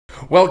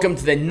Welcome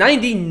to the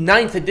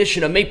 99th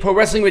edition of Make Pro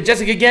Wrestling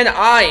Majestic again.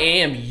 I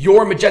am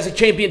your Majestic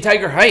Champion,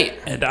 Tiger Height.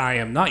 And I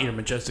am not your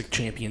Majestic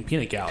Champion,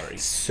 Peanut Gallery.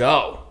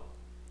 So,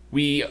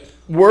 we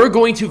were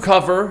going to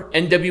cover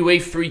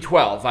NWA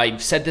 312. I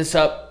set this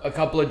up a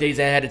couple of days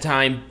ahead of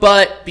time,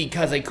 but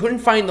because I couldn't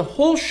find the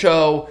whole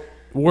show,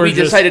 we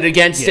decided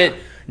against it.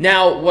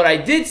 Now, what I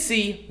did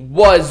see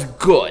was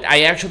good.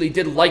 I actually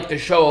did like the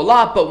show a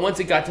lot, but once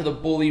it got to the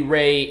Bully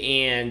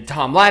Ray and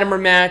Tom Latimer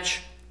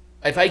match,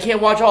 if I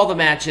can't watch all the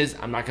matches,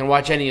 I'm not going to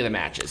watch any of the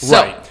matches.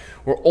 Right. So,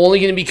 we're only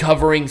going to be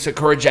covering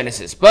Sakura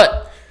Genesis.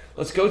 But,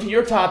 let's go to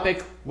your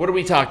topic. What are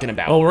we talking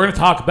about? Well, we're going to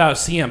talk about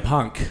CM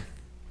Punk.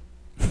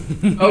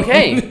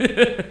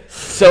 Okay.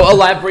 So,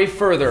 elaborate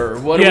further.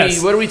 What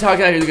are we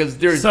talking about here? Because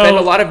there's been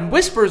a lot of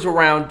whispers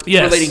around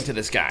relating to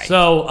this guy.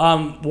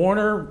 So,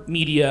 Warner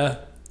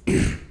Media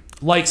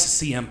likes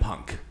CM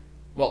Punk.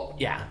 Well,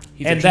 yeah.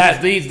 He's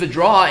the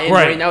draw, and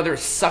right now they're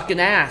sucking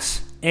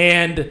ass.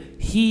 And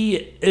he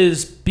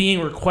is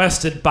being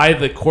requested by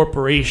the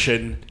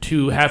corporation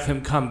to have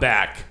him come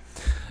back.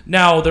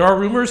 Now, there are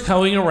rumors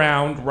going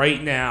around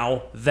right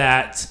now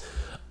that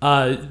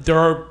there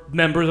are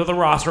members of the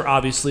roster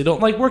obviously don't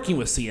like working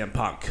with CM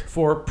Punk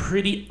for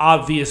pretty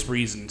obvious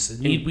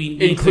reasons.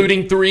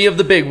 Including three of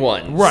the big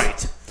ones.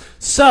 Right.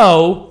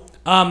 So,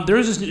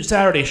 there's this new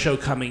Saturday show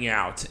coming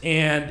out,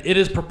 and it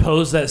is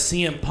proposed that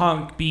CM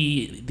Punk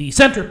be the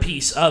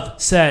centerpiece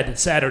of said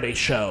Saturday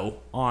show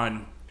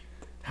on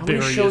how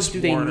many shows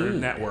do they Warner need?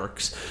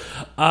 Networks.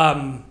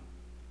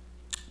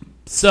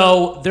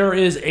 So there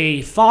is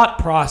a thought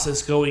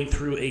process going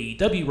through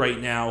AEW right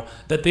now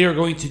that they are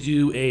going to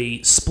do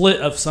a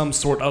split of some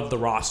sort of the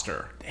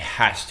roster. It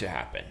has to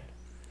happen.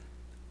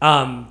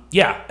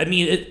 Yeah, I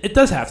mean, it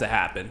does have to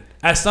happen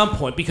at some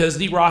point because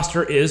the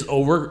roster is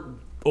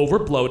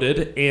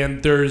over-bloated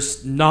and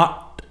there's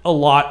not a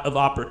lot of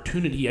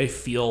opportunity, I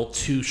feel,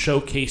 to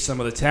showcase some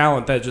of the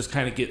talent that just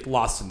kind of get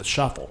lost in the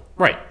shuffle.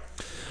 Right.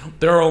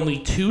 There are only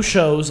 2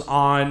 shows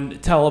on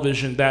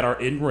television that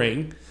are in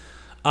ring,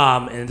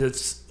 and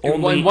it's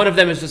only... One of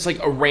them is just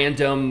like a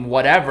random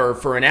whatever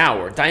for an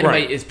hour.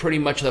 Dynamite is pretty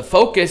much the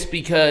focus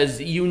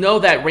because you know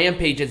that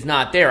Rampage is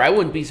not there. I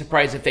wouldn't be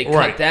surprised if they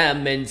cut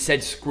them and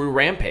said screw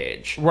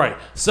Rampage. Right.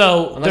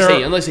 So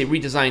unless they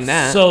redesign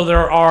that. So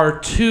there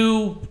are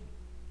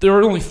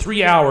only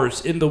 3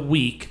 hours in the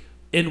week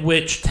in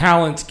which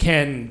talent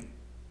can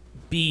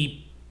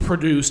be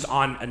produced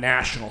on a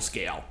national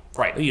scale.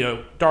 Right. You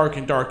know, Dark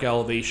and Dark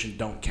Elevation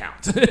don't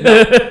count.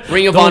 No.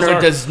 Ring of Honor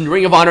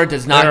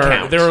does not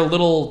count. They're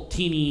little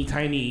teeny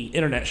tiny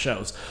internet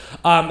shows.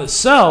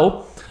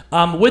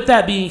 With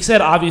that being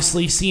said,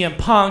 obviously CM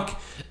Punk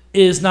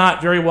is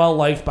not very well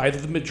liked by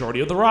the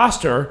majority of the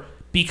roster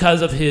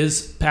because of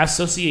his past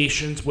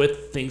associations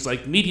with things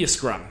like Media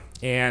Scrum.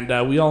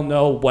 And we all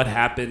know what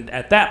happened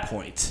at that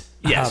point.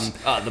 Yes,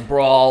 the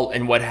brawl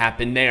and what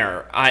happened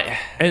there.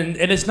 And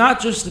it's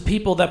not just the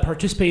people that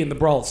participate in the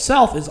brawl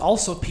itself; it's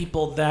also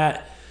people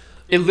that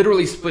it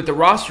literally split the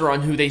roster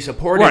on who they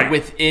supported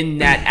within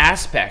that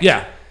aspect.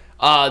 Yeah,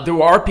 there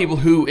are people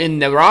who in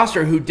the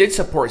roster who did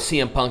support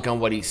CM Punk on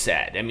what he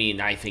said. I mean,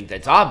 I think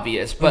that's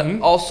obvious, but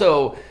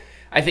also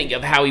I think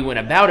of how he went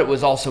about it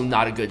was also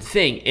not a good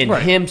thing. And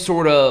him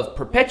sort of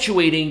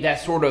perpetuating that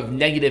sort of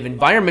negative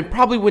environment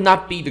probably would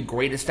not be the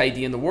greatest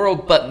idea in the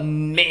world, but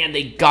man,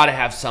 they gotta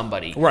have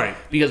somebody. Right.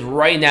 Because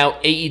right now,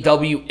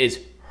 AEW is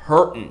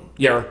hurting.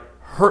 They're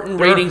hurting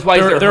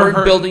ratings-wise, they're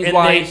hurting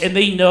buildings-wise. And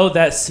they know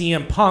that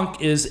CM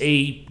Punk is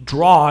a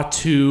draw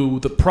to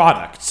the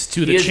product,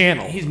 to the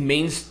channel. He's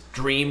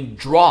mainstream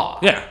draw.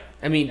 Yeah.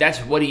 I mean, that's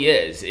what he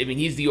is. I mean,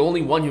 he's the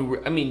only one who,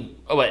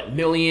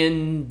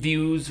 million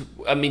views.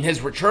 I mean,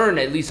 his return,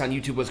 at least on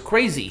YouTube, was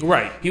crazy.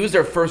 Right. He was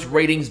their first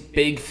ratings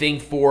big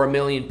thing for 1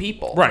 million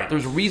people. Right.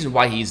 There's a reason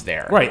why he's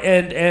there. Right.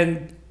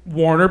 And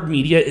Warner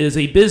Media is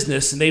a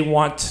business, and they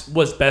want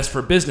what's best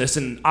for business.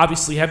 And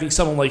obviously, having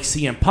someone like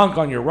CM Punk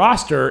on your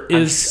roster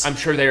is... I'm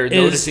sure they're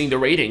noticing the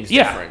ratings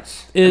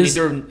difference.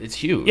 It's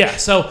huge. Yeah,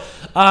 so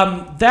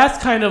that's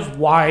kind of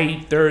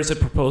why there is a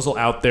proposal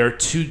out there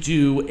to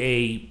do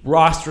a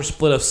roster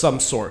split of some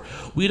sort.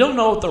 We don't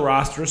know what the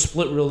roster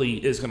split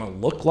really is going to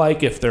look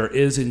like, if there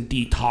is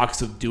indeed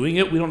talks of doing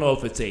it. We don't know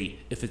if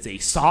it's a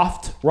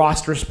soft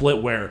roster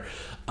split where...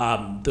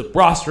 the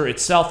roster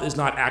itself is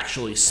not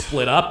actually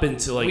split up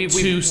into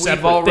two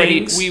separate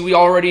things. We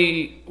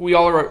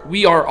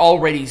are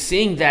already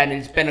seeing that, and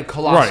it's been a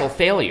colossal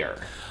failure.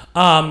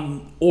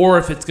 Or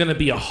if it's going to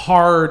be a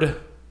hard.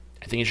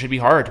 I think it should be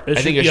hard. I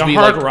think it should be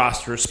a hard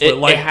roster split,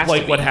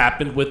 like what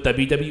happened with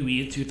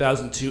WWE in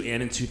 2002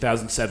 and in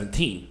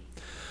 2017.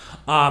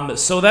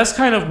 So that's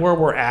kind of where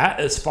we're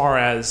at as far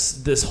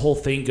as this whole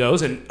thing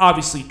goes. And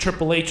obviously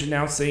Triple H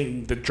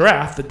announcing the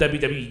draft, the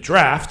WWE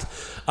draft,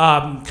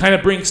 kind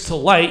of brings to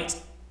light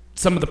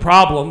some of the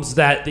problems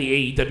that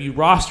the AEW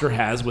roster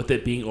has with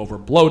it being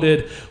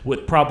overbloated,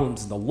 with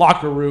problems in the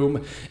locker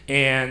room,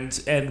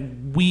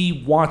 and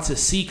we want to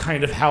see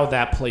kind of how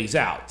that plays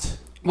out.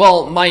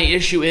 Well, my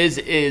issue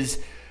is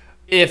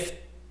if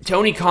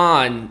Tony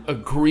Khan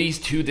agrees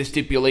to the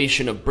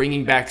stipulation of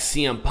bringing back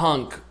CM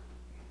Punk,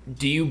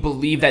 do you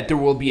believe that there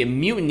will be a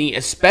mutiny,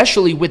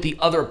 especially with the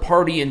other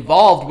party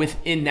involved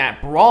within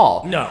that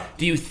brawl? No.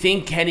 Do you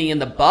think Kenny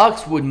and the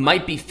Bucks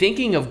might be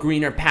thinking of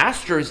greener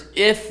pastures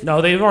if...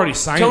 No, they've already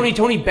signed...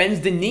 Tony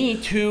bends the knee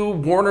to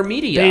Warner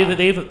Media.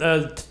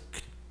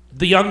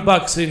 The Young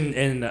Bucks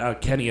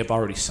and Kenny have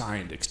already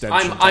signed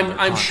extensions.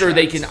 I'm sure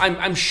they can.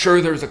 I'm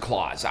sure there's a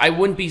clause. I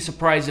wouldn't be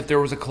surprised if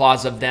there was a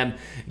clause of them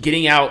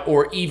getting out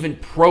or even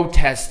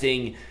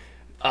protesting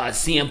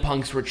CM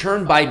Punk's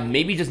return by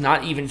maybe just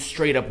not even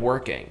straight up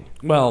working.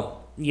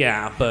 Well,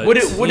 yeah, but would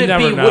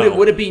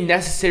it be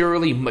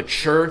necessarily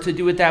mature to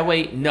do it that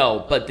way?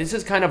 No, but this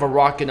is kind of a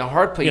rock and a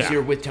hard place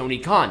here with Tony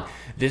Khan.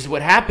 This is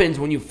what happens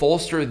when you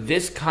bolster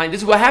this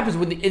is what happens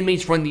when the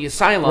inmates run the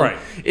asylum,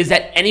 is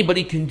that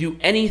anybody can do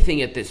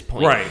anything at this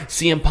point. Right.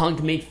 CM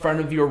Punk made fun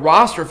of your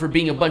roster for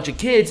being a bunch of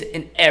kids,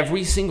 and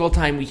every single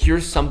time we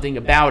hear something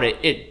about it,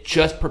 it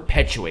just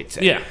perpetuates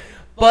it. Yeah.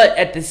 But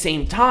at the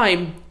same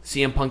time,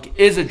 CM Punk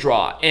is a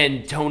draw,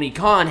 and Tony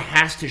Khan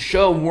has to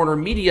show Warner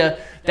Media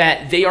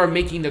that they are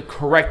making the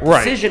correct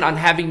decision on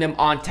having them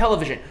on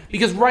television.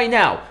 Because right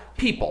now,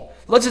 people,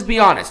 let's just be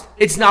honest,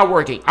 it's not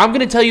working. I'm going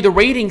to tell you the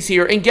ratings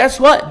here, and guess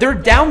what? They're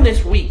down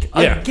this week.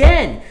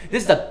 Again.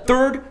 This is the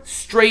third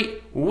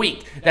straight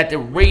week that the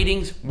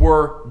ratings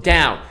were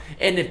down.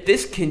 And if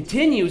this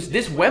continues,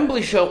 this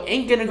Wembley show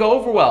ain't going to go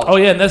over well. Oh,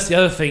 yeah, and that's the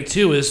other thing,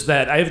 too, is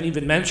that I haven't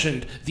even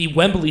mentioned the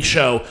Wembley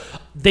show.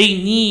 They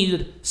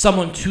need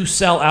someone to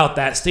sell out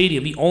that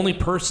stadium. The only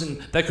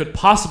person that could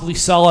possibly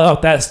sell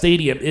out that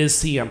stadium is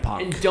CM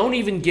Punk. And don't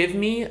even give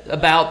me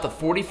about the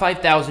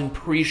 45,000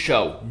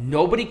 pre-show.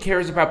 Nobody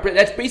cares about...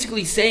 That's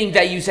basically saying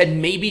that you said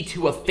maybe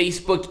to a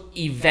Facebook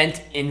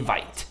event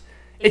invite.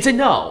 It's a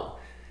no.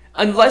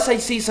 Unless I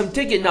see some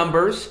ticket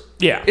numbers,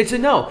 it's a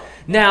no.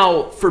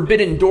 Now,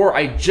 Forbidden Door,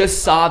 I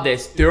just saw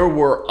this. There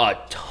were a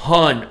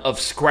ton of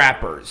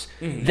scrappers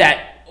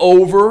that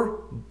almost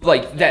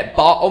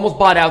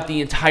bought out the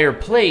entire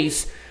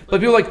place.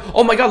 But people are like,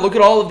 oh my God, look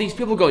at all of these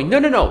people going.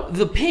 No.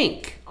 The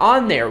pink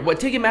on there, what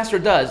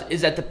Ticketmaster does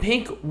is that the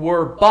pink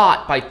were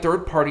bought by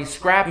third-party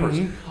scrappers.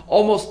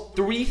 Almost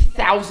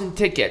 3,000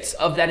 tickets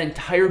of that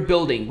entire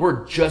building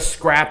were just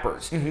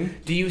scrappers.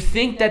 Do you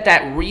think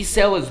that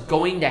resale is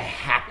going to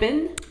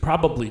happen?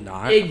 Probably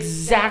not.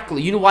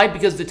 Exactly. You know why?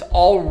 Because it's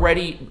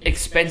already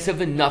expensive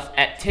enough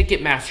at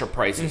Ticketmaster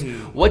prices.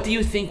 What do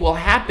you think will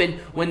happen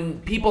when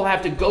people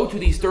have to go to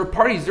these third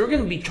parties? They're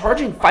going to be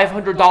charging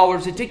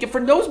 $500 a ticket for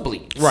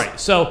nosebleeds. Right.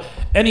 So,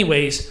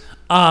 anyways,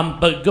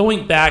 but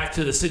going back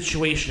to the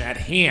situation at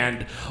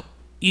hand,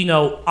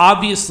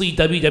 obviously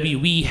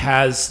WWE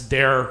has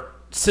their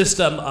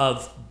system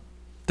of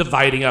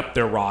dividing up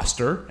their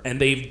roster, and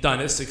they've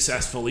done it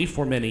successfully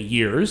for many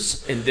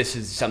years. And this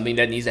is something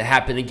that needs to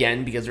happen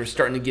again because they're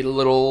starting to get a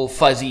little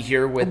fuzzy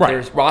here with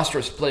their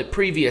roster split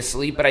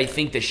previously, but I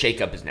think the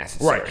shakeup is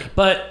necessary. Right.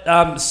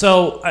 But,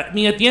 so, I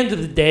mean, at the end of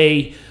the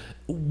day,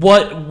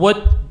 what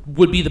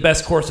would be the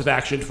best course of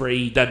action for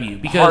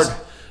AEW?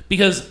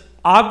 Because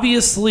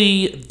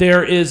obviously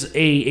there is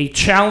a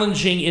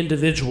challenging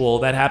individual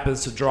that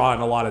happens to draw in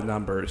a lot of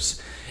numbers.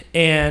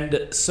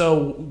 And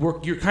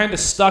so you're kind of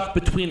stuck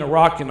between a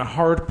rock and a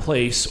hard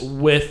place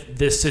with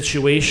this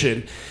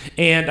situation.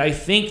 And I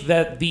think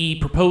that the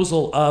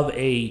proposal of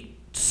a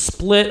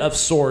split of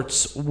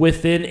sorts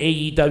within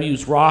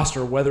AEW's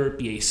roster, whether it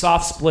be a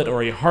soft split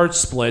or a hard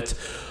split,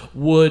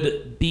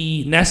 would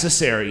be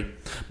necessary.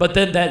 But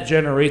then that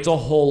generates a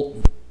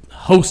whole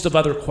host of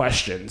other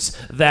questions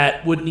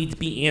that would need to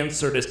be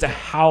answered as to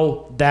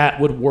how that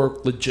would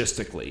work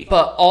logistically.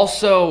 But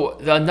also,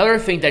 another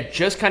thing that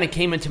just kind of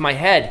came into my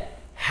head,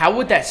 how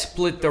would that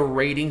split the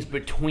ratings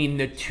between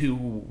the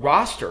two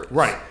rosters?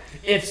 Right.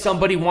 If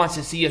somebody wants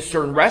to see a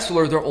certain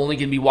wrestler, they're only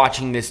going to be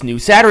watching this new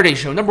Saturday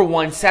show. Number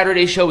one,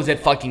 Saturday show is at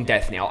fucking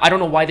death nail. I don't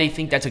know why they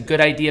think that's a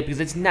good idea, because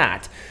it's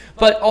not.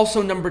 But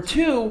also, number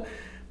two,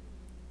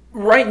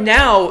 right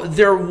now,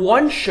 their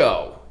one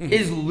show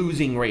is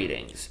losing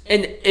ratings.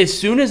 And as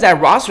soon as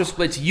that roster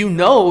splits, you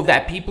know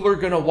that people are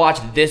going to watch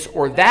this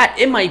or that.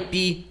 It might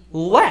be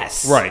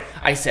less. Right.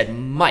 I said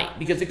might,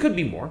 because it could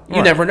be more.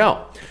 You never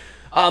know.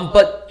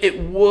 But it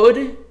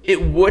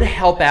would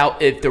help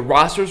out if the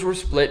rosters were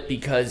split,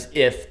 because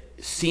if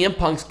CM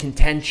Punk's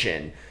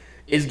contention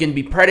is going to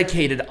be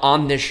predicated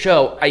on this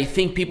show, I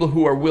think people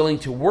who are willing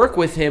to work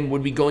with him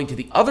would be going to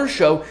the other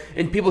show,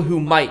 and people who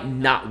might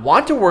not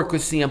want to work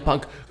with CM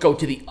Punk go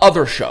to the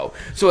other show.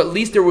 So at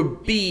least there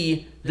would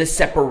be the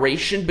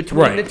separation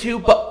between the two,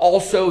 but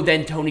also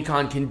then Tony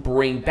Khan can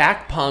bring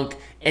back Punk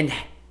and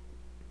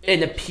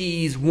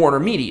appease Warner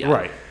Media.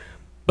 Right.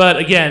 But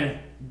again,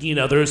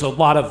 there's a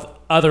lot of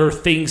other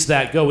things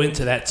that go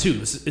into that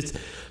too. It's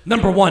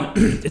number one,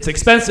 it's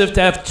expensive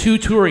to have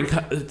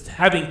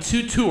having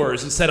two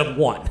tours instead of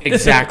one.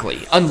 Exactly.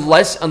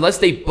 Unless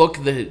they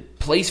book the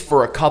place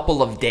for a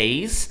couple of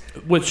days.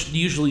 Which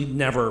usually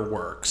never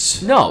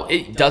works. No,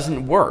 it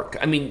doesn't work.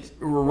 I mean,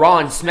 Raw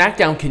and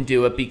SmackDown can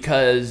do it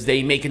because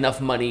they make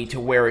enough money to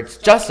where it's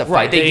justified.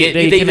 Right.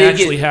 They can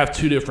actually have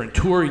two different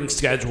touring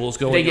schedules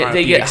going on at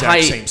the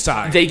exact same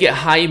side. They get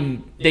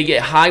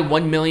high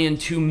 1 million,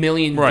 2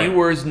 million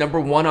viewers, number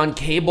one on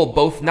cable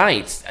both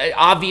nights.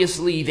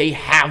 Obviously, they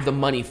have the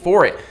money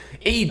for it.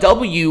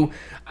 AEW,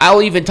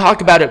 I'll even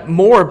talk about it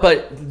more,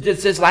 but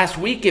just this last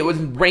week, it was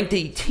ranked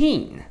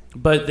 18.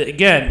 But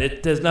again,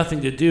 it has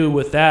nothing to do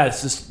with that.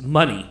 It's just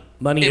money.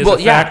 Money is a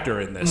factor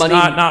in this,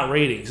 not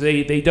ratings.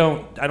 They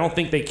don't. I don't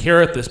think they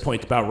care at this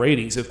point about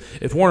ratings.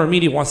 If Warner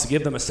Media wants to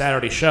give them a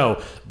Saturday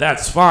show,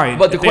 that's fine.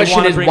 But the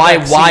question is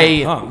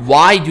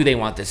why do they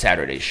want the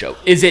Saturday show?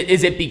 Is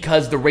it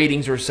because the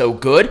ratings are so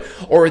good,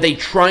 or are they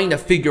trying to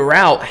figure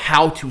out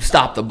how to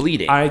stop the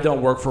bleeding? I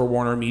don't work for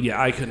Warner Media.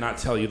 I could not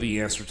tell you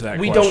the answer to that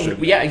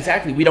question. Yeah,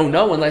 exactly. We don't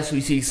know unless we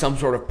see some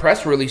sort of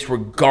press release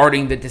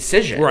regarding the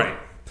decision. Right.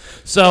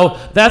 So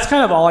that's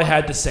kind of all I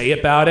had to say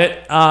about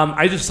it.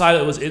 I just thought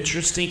it was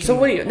interesting. So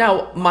wait,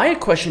 now my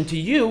question to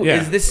you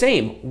is the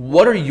same.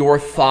 What are your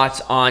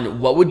thoughts on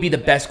what would be the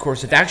best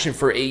course of action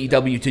for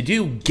AEW to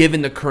do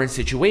given the current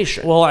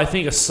situation? Well, I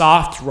think a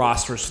soft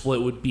roster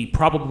split would be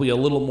probably a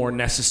little more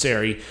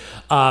necessary.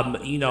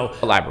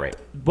 Elaborate.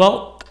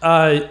 Well,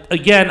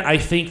 again, I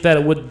think that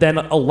it would then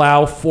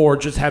allow for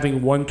just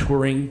having one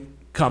touring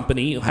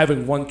company,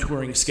 having one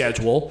touring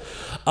schedule.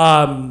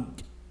 I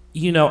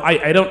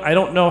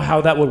don't know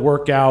how that would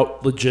work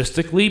out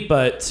logistically,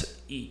 but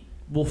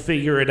we'll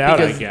figure it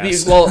out, I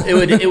guess. Well,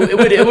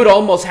 it would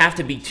almost have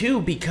to be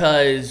two,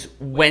 because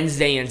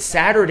Wednesday and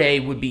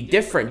Saturday would be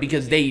different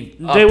because they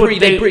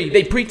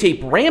pre-tape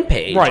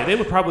Rampage. Right.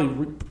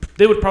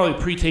 They would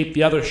probably pre-tape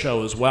the other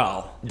show as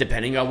well.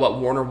 Depending on what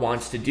Warner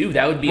wants to do,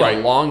 that would be a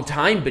long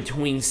time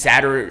between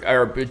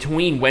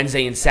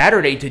Wednesday and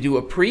Saturday to do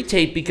a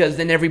pre-tape, because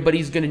then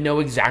everybody's going to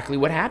know exactly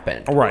what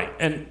happened. Right,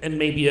 and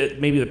maybe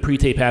the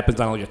pre-tape happens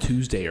on like a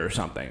Tuesday or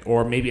something,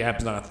 or maybe it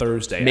happens on a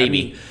Thursday.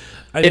 Maybe.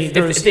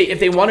 If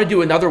they want to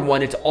do another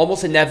one, it's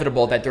almost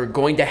inevitable that they're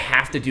going to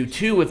have to do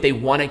two if they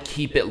want to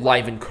keep it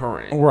live and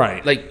current.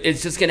 Right. Like,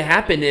 it's just going to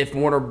happen if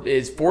Warner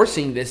is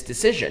forcing this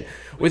decision.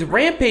 With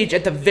Rampage,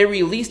 at the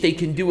very least, they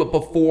can do it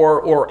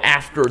before or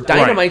after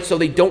Dynamite, so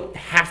they don't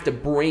have to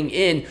bring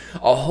in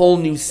a whole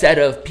new set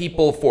of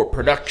people for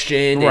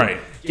production and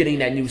getting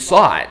that new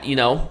slot.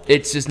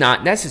 It's just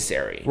not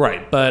necessary.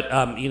 Right. But,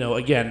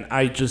 again,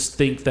 I just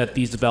think that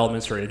these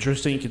developments are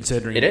interesting,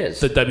 considering it is.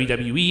 The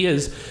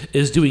WWE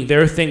is doing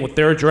their thing with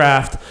their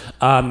draft.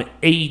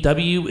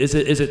 AEW, is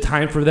it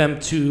time for them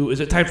to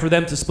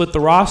split the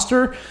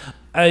roster?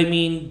 I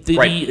mean,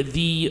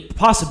 the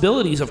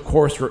possibilities, of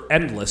course, are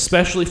endless,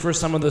 especially for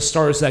some of the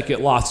stars that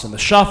get lost in the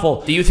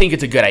shuffle. Do you think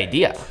it's a good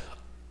idea?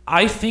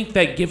 I think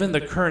that given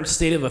the current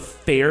state of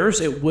affairs,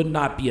 it would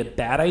not be a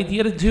bad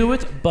idea to do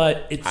it,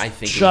 but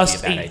it's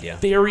just a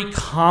very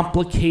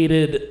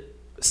complicated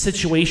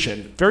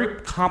situation, very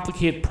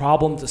complicated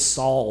problem to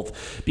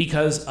solve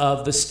because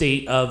of the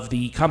state of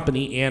the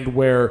company and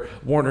where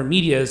Warner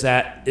Media is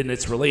at in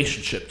its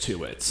relationship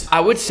to it. I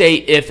would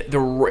say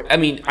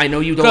I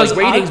know you don't like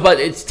ratings, but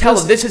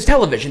this is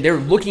television. They're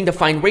looking to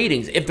find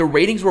ratings. If the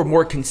ratings were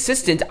more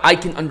consistent, I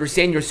can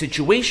understand your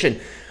situation,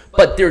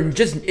 but they're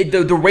just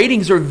the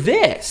ratings are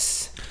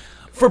this.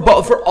 For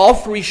all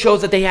three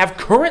shows that they have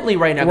currently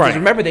right now. Because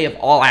remember, they have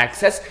All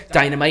Access,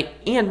 Dynamite,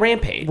 and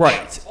Rampage.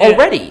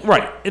 Already.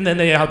 And then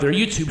they have their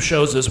YouTube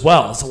shows as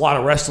well. It's a lot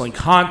of wrestling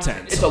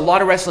content. It's a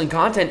lot of wrestling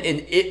content,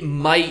 and it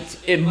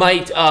might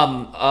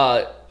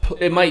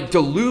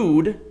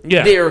delude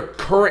their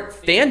current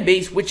fan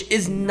base, which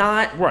is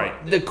not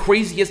the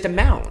craziest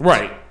amount.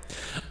 Right.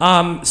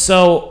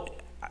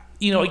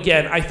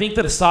 Again, I think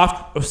that a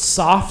soft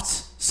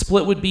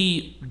split would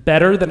be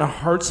better than a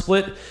hard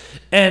split,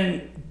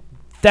 and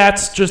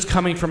that's just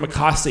coming from a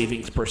cost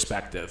savings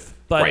perspective.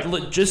 But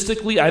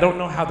logistically, I don't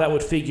know how that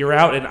would figure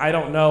out, and I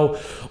don't know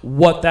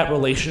what that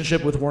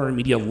relationship with Warner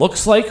Media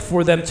looks like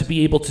for them to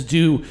be able to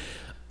do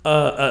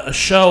a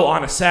show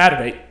on a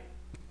Saturday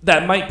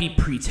that might be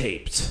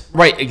pre-taped.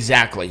 Right,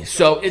 exactly.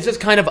 So it's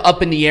just kind of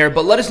up in the air,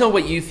 but let us know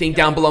what you think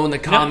down below in the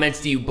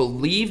comments. Do you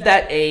believe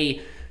that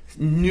a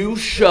new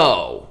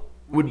show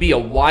would be a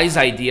wise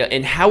idea,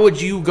 and how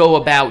would you go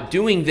about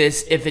doing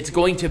this if it's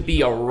going to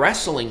be a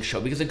wrestling show?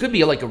 Because it could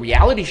be like a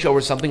reality show or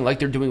something like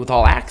they're doing with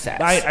All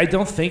Access. I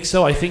don't think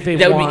so. I think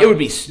it would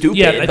be stupid.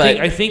 Yeah,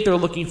 I think they're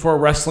looking for a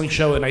wrestling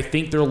show, and I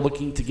think they're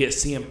looking to get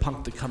CM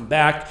Punk to come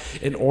back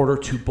in order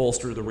to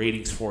bolster the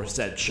ratings for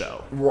said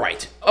show.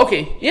 Right.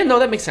 Okay. Yeah, no,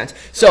 that makes sense.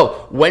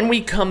 So when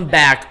we come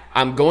back,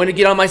 I'm going to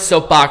get on my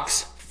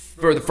soapbox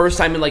for the first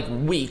time in like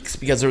weeks,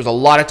 because there's a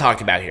lot to talk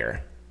about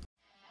here.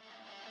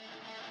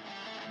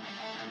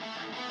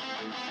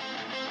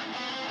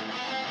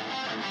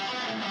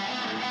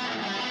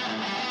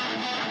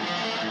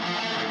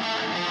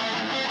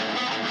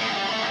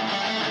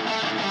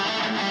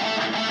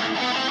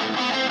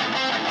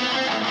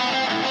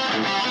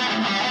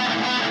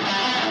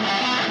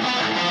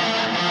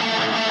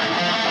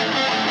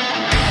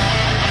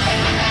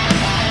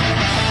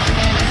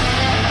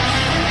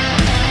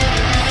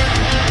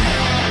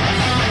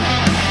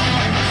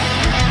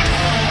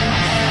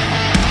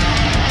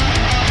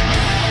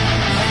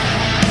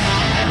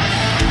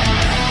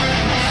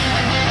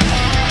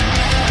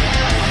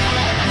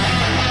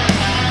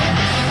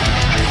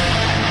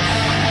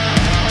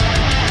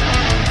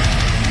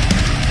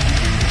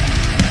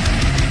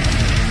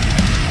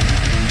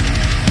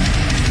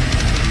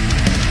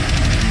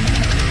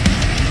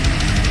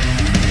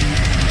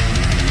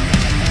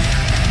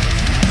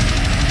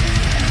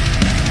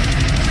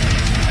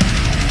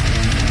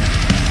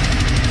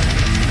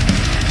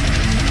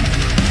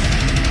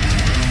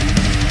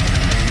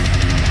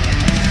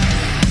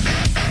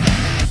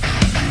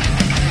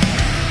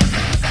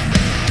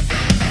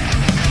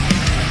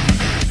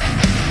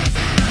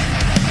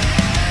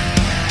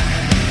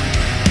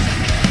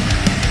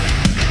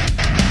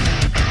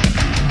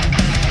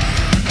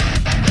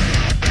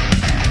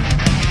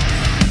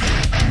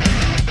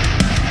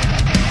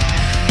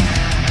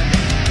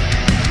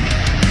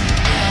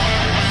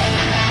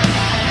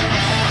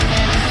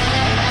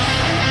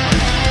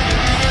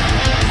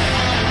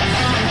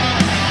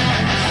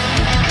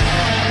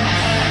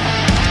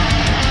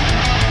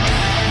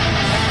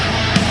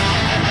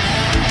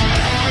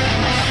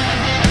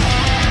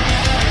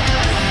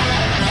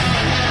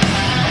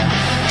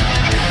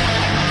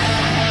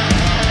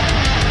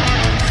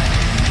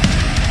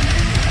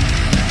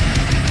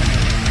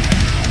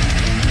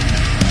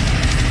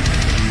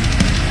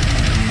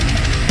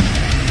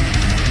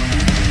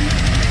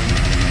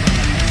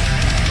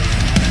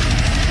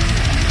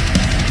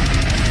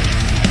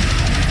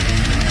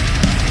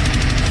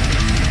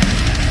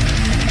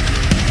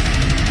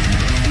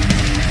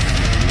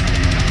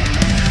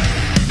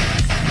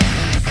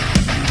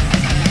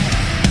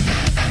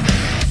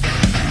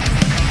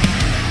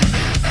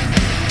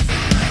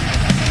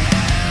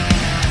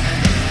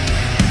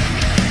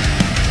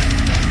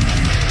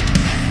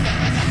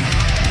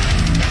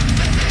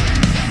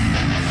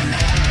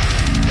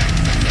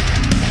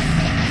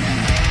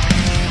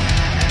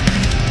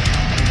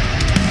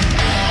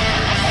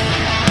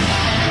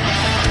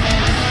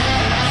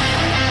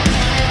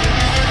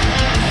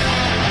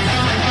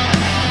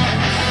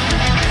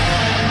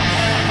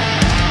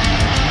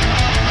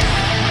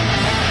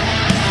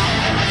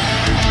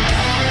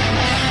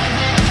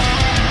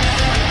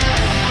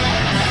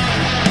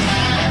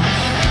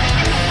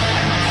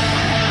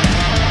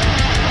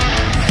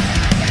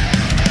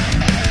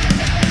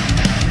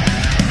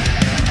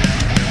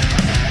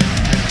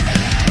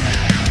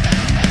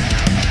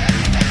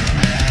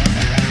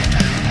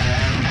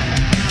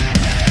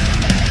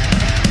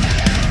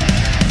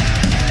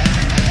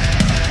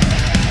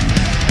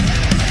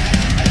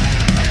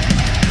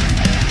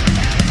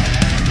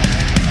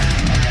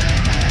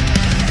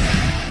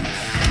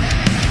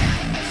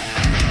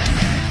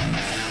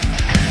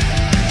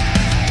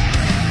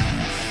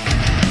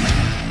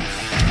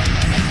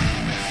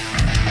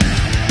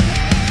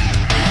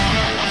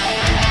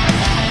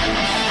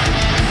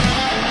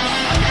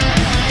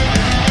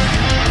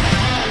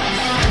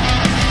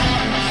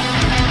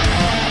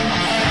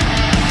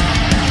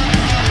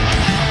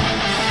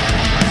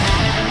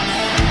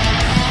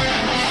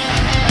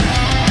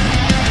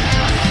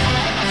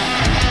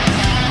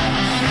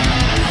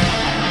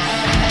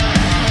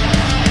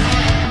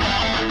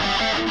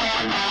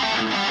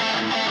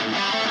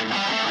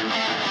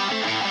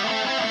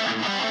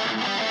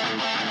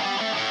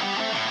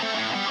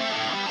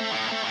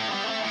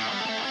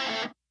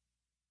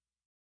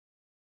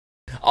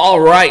 All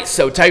right,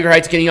 so Tiger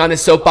Heights getting on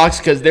his soapbox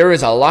because there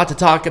is a lot to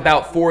talk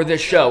about for this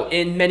show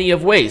in many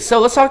of ways. So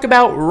let's talk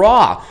about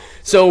Raw.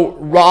 So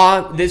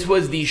Raw, this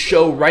was the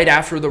show right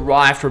after the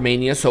Raw after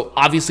Mania. So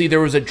obviously there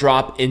was a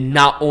drop in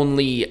not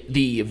only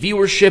the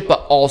viewership,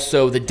 but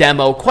also the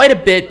demo. Quite a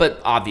bit,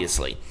 but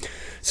obviously.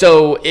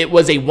 So it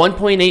was a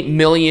 1.8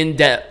 million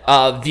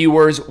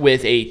viewers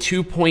with a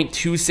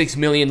 2.26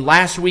 million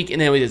last week, and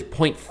then it was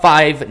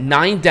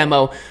 0.59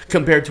 demo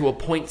compared to a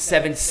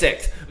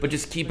 0.76. But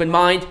just keep in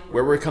mind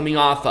where we're coming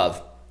off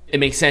of. It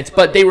makes sense,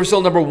 but they were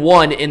still number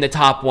one in the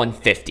top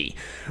 150.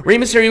 Rey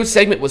Mysterio's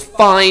segment was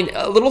fine.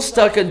 A little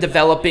stuck on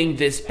developing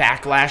this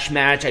Backlash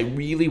match. I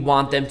really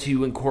want them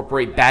to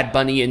incorporate Bad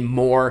Bunny in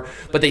more,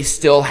 but they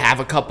still have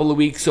a couple of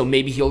weeks, so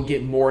maybe he'll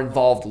get more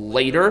involved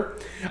later.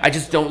 I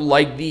just don't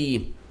like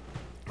the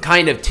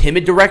kind of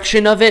timid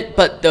direction of it,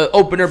 but the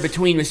opener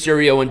between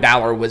Mysterio and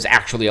Balor was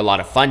actually a lot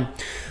of fun.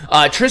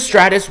 Trish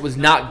Stratus was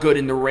not good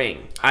in the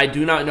ring. I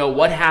do not know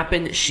what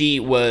happened.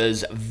 She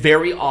was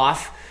very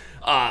off.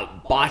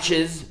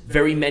 Botches,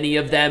 very many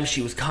of them.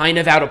 She was kind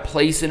of out of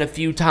place in a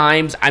few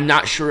times. I'm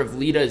not sure if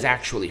Lita is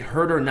actually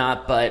hurt or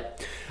not,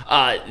 but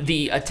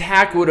the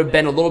attack would have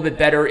been a little bit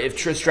better if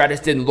Trish Stratus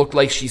didn't look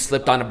like she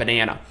slipped on a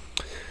banana.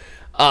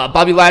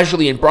 Bobby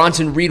Lashley and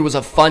Bronson Reed was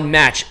a fun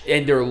match,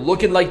 and they're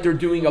looking like they're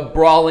doing a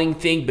brawling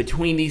thing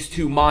between these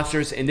two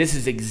monsters, and this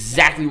is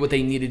exactly what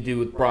they need to do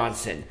with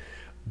Bronson.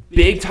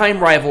 Big-time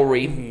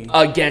rivalry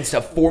against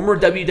a former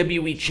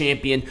WWE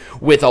champion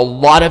with a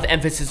lot of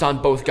emphasis on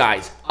both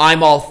guys.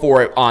 I'm all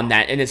for it on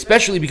that, and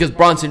especially because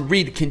Bronson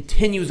Reed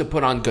continues to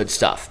put on good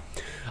stuff.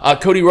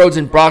 Cody Rhodes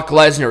and Brock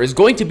Lesnar is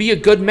going to be a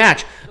good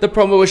match. The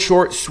promo was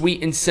short,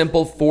 sweet, and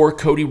simple for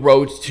Cody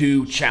Rhodes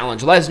to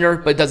challenge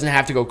Lesnar, but doesn't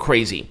have to go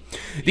crazy.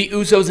 The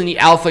Usos and the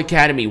Alpha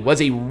Academy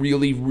was a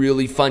really,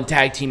 really fun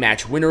tag team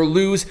match. Win or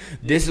lose,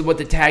 this is what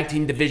the tag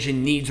team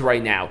division needs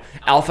right now.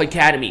 Alpha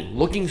Academy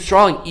looking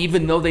strong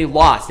even though they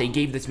lost. They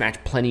gave this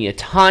match plenty of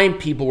time.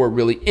 People were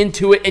really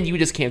into it, and you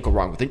just can't go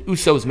wrong with an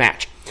Usos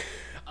match.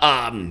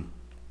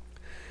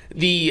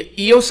 The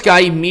Io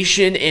Sky,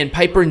 Mishin, and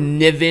Piper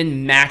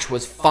Niven match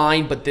was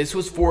fine, but this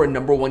was for a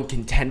number one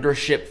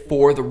contendership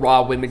for the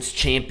Raw Women's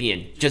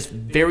Champion. Just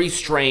very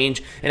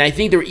strange, and I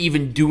think they're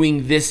even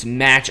doing this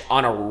match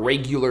on a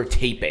regular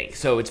taping,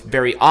 so it's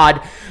very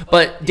odd.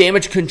 But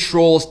Damage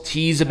Control's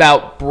tease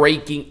about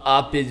breaking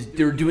up is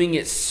they're doing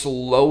it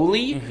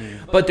slowly,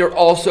 but they're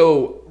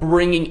also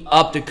bringing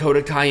up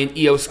Dakota Kai and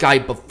Io Sky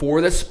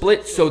before the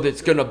split, so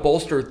that's going to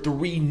bolster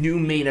 3 new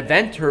main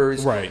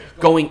eventers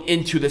going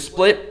into the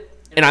split.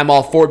 And I'm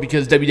all for it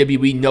because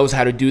WWE knows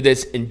how to do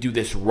this and do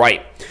this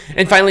right.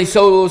 And finally,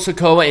 Solo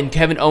Sikoa and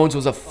Kevin Owens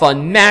was a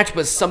fun match,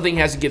 but something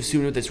has to give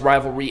soon with this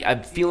rivalry.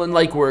 I'm feeling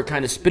like we're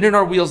kind of spinning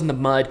our wheels in the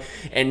mud,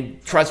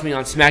 and trust me,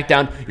 on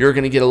SmackDown, you're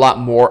going to get a lot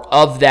more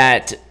of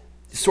that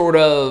sort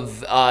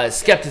of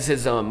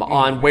skepticism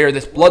on where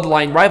this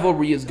bloodline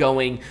rivalry is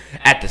going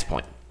at this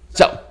point.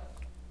 So,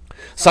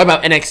 let's talk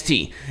about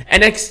NXT.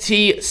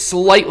 NXT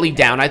slightly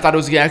down. I thought it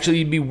was going to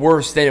actually be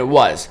worse than it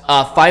was.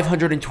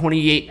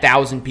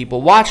 528,000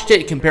 people watched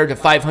it compared to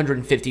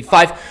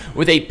 555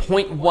 with a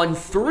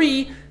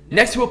 0.13.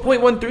 Next to a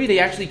 0.13, they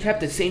actually kept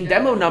the same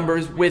demo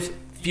numbers with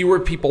fewer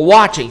people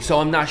watching. So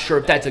I'm not sure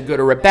if that's a good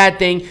or a bad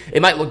thing.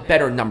 It might look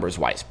better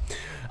numbers-wise.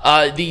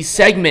 The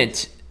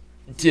segment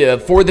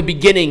for the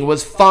beginning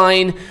was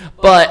fine,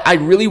 but I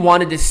really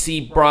wanted to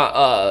see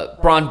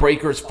Braun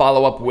Breaker's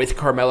follow-up with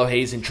Carmelo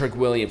Hayes and Trick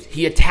Williams.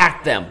 He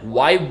attacked them.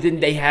 Why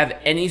didn't they have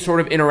any sort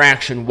of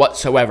interaction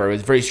whatsoever? It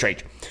was very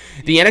strange.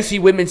 The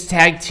NXT Women's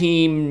Tag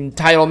Team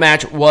title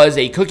match was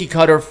a cookie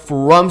cutter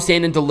from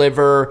Stand and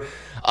Deliver,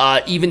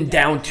 even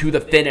down to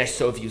the finish.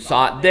 So if you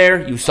saw it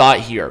there, you saw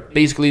it here.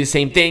 Basically the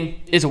same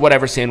thing. It's a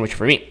whatever sandwich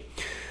for me.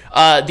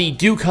 The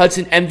Duke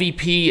Hudson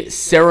MVP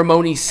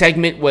ceremony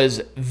segment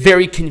was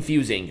very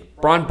confusing.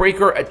 Braun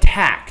Breaker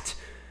attacked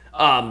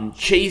Andre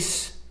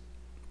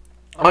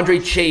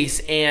Chase,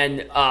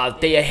 and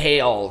Thea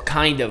Hale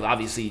kind of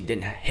obviously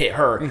didn't hit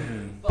her,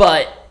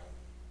 but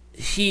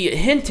he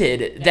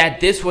hinted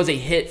that this was a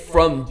hit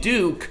from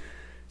Duke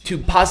to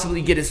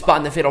possibly get a spot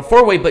in the Fatal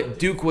 4-Way, but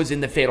Duke was in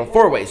the Fatal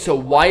 4-Way. So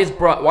why is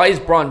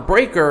Braun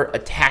Breaker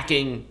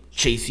attacking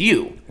Chase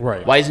U?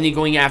 Right. Why isn't he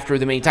going after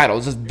the main title?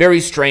 This is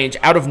very strange,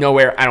 out of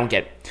nowhere. I don't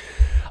get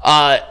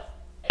it.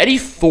 Eddie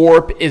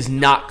Thorpe is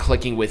not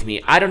clicking with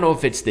me. I don't know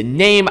if it's the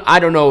name. I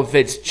don't know if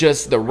it's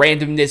just the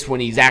randomness when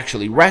he's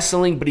actually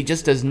wrestling, but he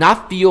just does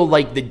not feel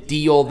like the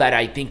deal that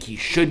I think he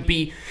should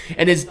be.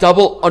 And his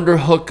double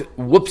underhook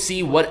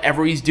whoopsie,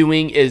 whatever he's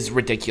doing, is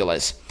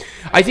ridiculous.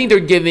 I think they're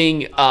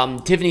giving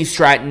Tiffany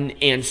Stratton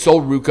and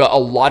Sol Ruka a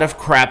lot of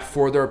crap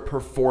for their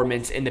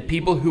performance, and the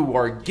people who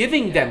are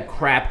giving them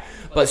crap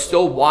but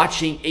still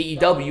watching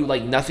AEW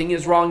like nothing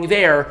is wrong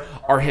there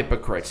are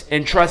hypocrites.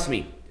 And trust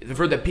me,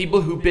 for the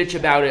people who bitch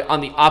about it on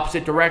the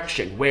opposite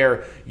direction,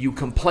 where you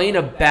complain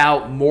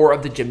about more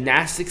of the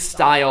gymnastics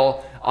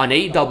style on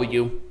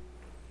AEW,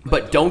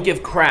 but don't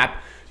give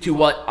crap to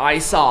what I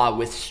saw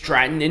with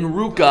Stratton and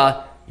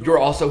Ruka, you're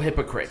also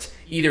hypocrites.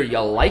 Either you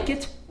like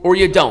it or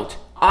you don't.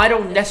 I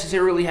don't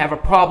necessarily have a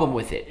problem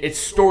with it. It's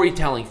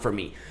storytelling for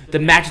me. The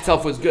match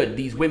itself was good.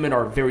 These women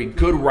are very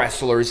good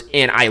wrestlers,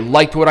 and I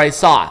liked what I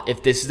saw.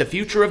 If this is the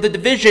future of the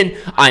division,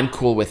 I'm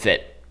cool with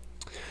it.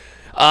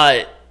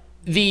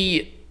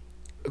 The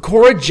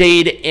Cora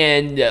Jade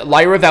and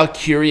Lyra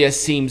Valkyria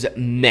seems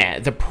meh.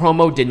 The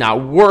promo did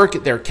not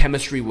work. Their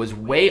chemistry was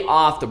way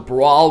off. The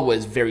brawl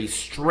was very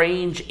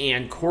strange,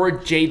 and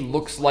Cora Jade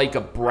looks like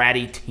a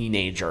bratty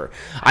teenager.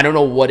 I don't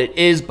know what it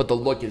is, but the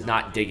look is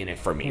not digging it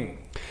for me.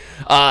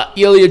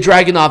 Ilya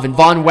Dragunov and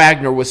Von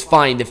Wagner was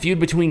fine. The feud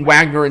between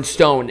Wagner and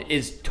Stone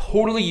is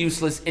totally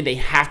useless, and they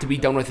have to be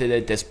done with it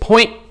at this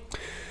point.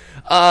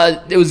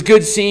 It was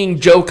good seeing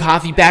Joe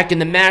Coffey back in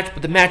the match,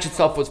 but the match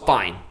itself was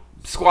fine.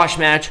 Squash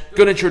match,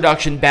 good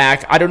introduction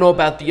back. I don't know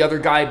about the other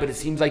guy, but it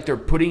seems like they're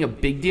putting a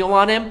big deal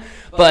on him.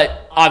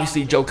 But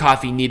obviously Joe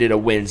Coffey needed a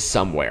win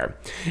somewhere.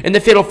 And the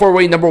Fatal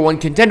 4-Way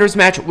 #1 Contenders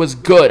match was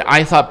good.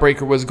 I thought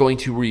Breakker was going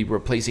to be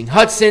replacing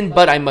Hudson,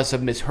 but I must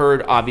have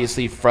misheard,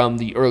 obviously, from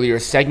the earlier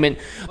segment.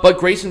 But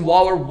Grayson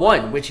Waller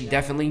won, which he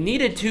definitely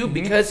needed to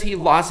because he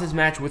lost his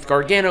match with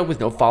Gargano with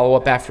no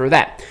follow-up after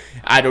that.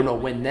 I don't know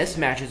when this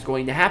match is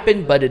going to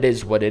happen, but it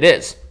is what it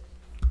is.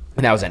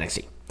 And that was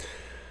NXT.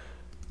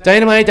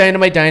 Dynamite.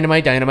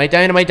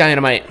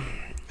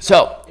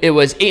 So, it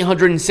was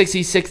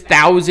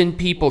 866,000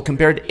 people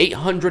compared to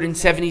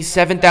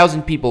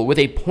 877,000 people with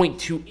a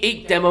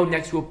 .28 demo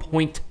next to a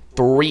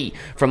 .3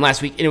 from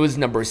last week. And it was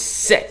number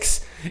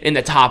 6 in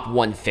the top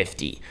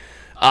 150.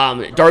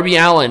 Darby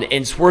Allin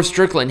and Swerve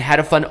Strickland had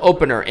a fun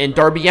opener, and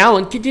Darby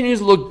Allin continues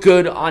to look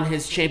good on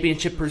his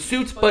championship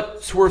pursuits,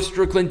 but Swerve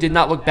Strickland did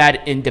not look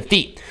bad in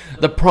defeat.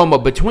 The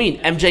promo between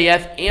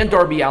MJF and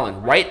Darby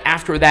Allin right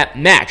after that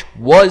match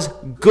was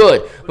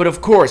good, but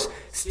of course,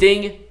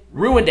 Sting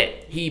ruined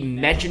it. He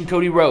mentioned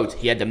Cody Rhodes.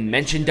 He had to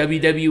mention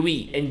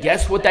WWE, and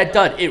guess what that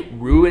done? It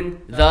ruined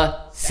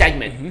the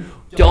segment.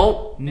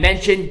 Don't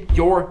mention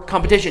your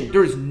competition.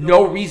 There's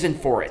no reason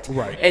for it.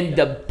 Right. And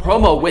the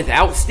promo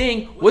without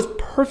Sting was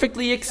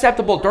perfectly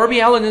acceptable.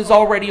 Darby Allin is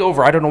already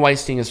over. I don't know why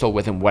Sting is still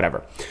with him.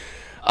 Whatever.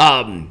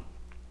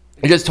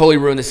 It just totally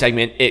ruined the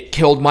segment. It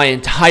killed my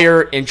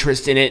entire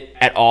interest in it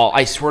at all.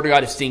 I swear to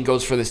God, if Sting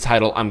goes for this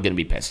title, I'm going to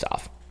be pissed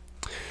off.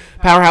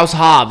 Powerhouse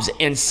Hobbs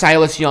and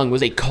Silas Young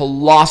was a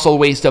colossal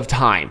waste of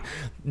time.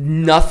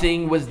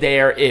 Nothing was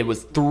there. It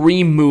was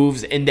 3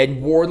 moves, and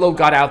then Wardlow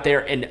got out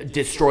there and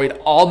destroyed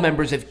all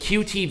members of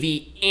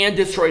QTV and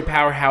destroyed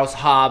Powerhouse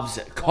Hobbs'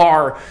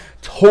 car,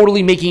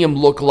 totally making him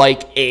look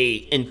like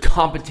a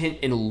incompetent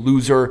and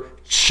loser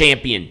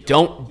champion.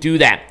 Don't do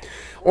that.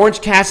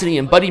 Orange Cassidy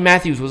and Buddy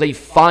Matthews was a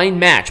fine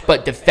match,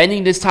 but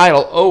defending this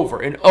title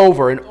over and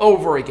over and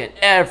over again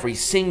every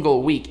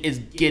single week is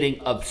getting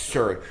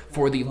absurd.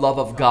 For the love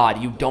of God,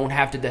 you don't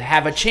have to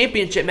have a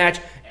championship match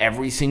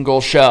every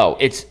single show.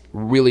 It's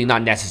really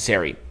not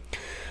necessary.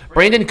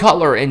 Brandon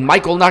Cutler and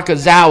Michael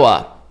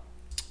Nakazawa.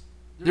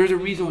 There's a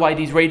reason why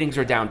these ratings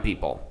are down,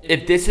 people.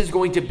 If this is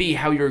going to be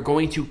how you're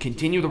going to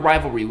continue the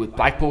rivalry with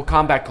Blackpool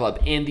Combat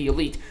Club and the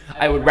Elite,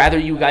 I would rather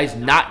you guys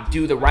not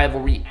do the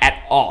rivalry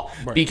at all.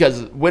 Right.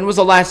 Because when was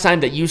the last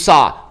time that you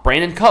saw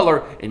Brandon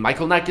Cutler and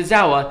Michael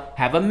Nakazawa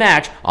have a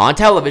match on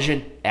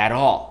television at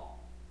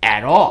all?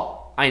 At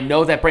all. I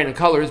know that Brandon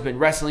Cutler has been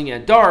wrestling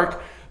in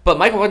dark, but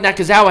Michael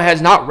Nakazawa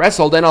has not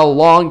wrestled in a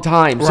long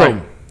time. Right.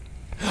 So,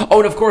 oh,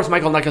 and of course,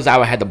 Michael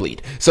Nakazawa had to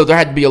bleed. So there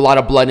had to be a lot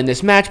of blood in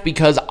this match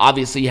because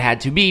obviously it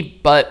had to be,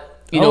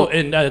 but, you know.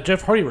 And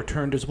Jeff Hardy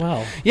returned as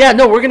well. Yeah,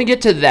 no, we're going to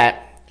get to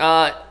that.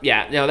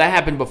 That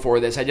happened before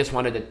this. I just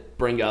wanted to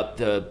bring up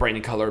the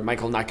Brandon Cutler,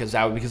 Michael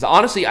Nakazawa, because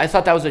honestly, I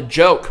thought that was a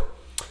joke.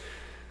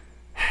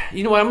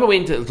 You know what? I'm going to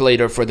wait until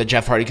later for the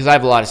Jeff Hardy because I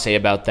have a lot to say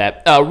about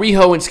that.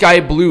 Riho and Sky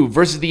Blue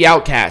versus the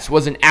Outcast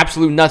was an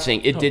absolute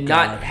nothing. It did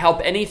not help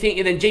anything.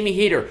 And then Jamie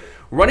Hayter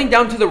running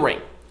down to the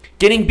ring,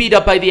 getting beat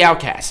up by the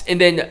Outcast.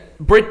 And then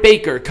Britt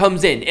Baker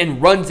comes in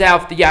and runs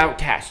out the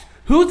Outcast.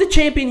 Who's the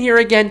champion here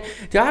again?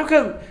 How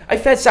come I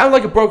sound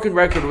like a broken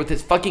record with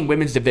this fucking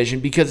women's division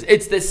because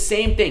it's the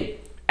same thing.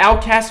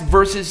 Outcast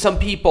versus some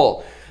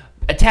people.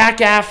 Attack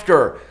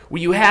after.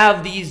 Where you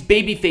have these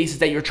baby faces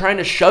that you're trying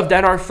to shove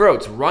down our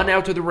throats. Run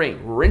out to the ring.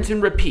 Rinse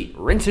and repeat.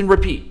 Rinse and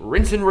repeat.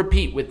 Rinse and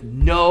repeat with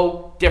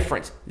no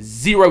difference.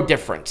 Zero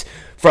difference.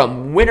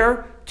 From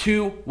winner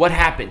to what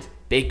happens.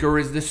 Baker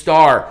is the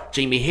star.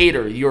 Jamie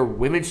Hayter, your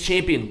women's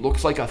champion,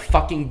 looks like a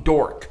fucking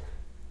dork.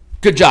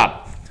 Good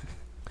job.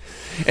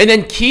 And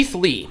then Keith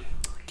Lee.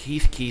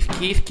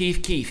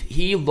 Keith.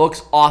 He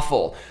looks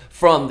awful.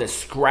 From the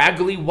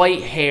scraggly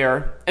white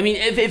hair. I mean,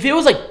 if it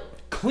was like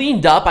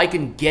cleaned up, I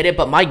can get it.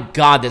 But my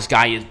God, this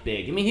guy is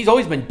big. I mean, he's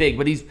always been big,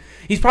 but he's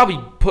probably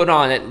put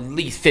on at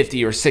least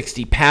 50 or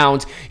 60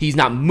 pounds. He's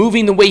not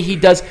moving the way he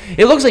does.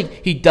 It looks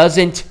like he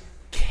doesn't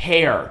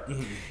care.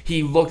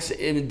 He looks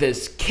in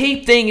this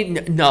cape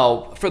thing.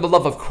 No, for the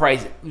love of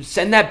Christ,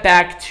 send that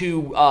back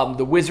to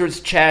the Wizard's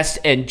chest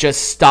and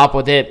just stop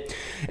with it.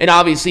 And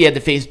obviously he had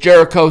to face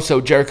Jericho, so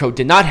Jericho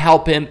did not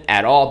help him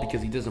at all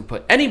because he doesn't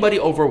put anybody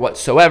over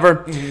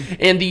whatsoever.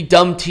 And the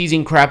dumb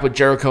teasing crap with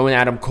Jericho and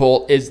Adam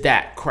Cole is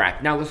that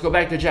crap. Now let's go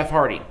back to Jeff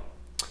Hardy.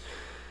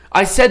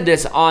 I said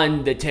this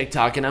on the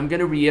TikTok, and I'm going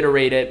to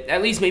reiterate it,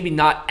 at least maybe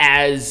not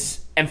as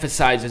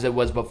emphasized as it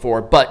was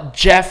before, but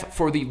Jeff,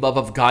 for the love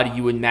of God,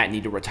 you and Matt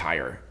need to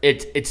retire.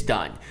 It's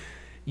done.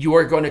 You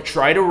are going to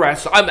try to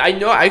wrestle. I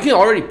know I can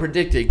already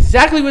predict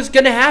exactly what's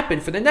going to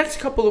happen for the next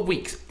couple of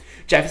weeks.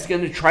 Jeff is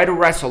going to try to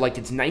wrestle like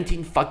it's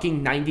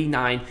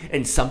 1999,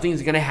 and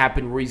something's going to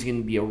happen where he's going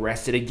to be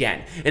arrested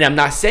again. And I'm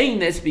not saying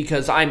this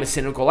because I'm a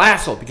cynical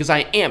asshole, because I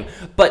am.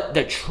 But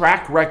the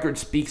track record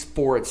speaks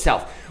for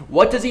itself.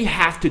 What does he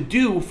have to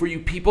do for you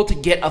people to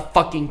get a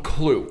fucking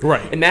clue?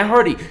 Right. And Matt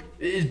Hardy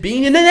is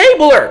being an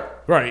enabler.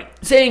 Right.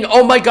 Saying,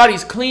 oh my God,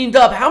 he's cleaned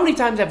up. How many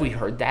times have we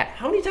heard that?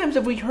 How many times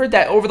have we heard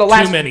that over the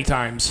last... Too many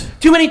times.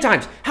 Too many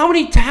times. How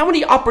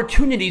many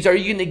opportunities are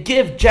you going to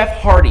give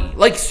Jeff Hardy?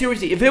 Like,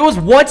 seriously, if it was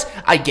once,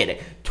 I get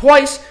it.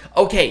 Twice,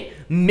 okay,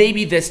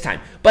 maybe this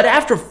time. But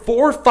after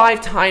 4 or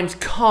 5 times,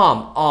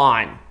 come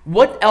on.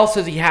 What else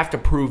does he have to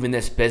prove in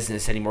this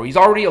business anymore? He's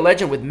already a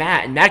legend with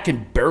Matt, and Matt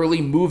can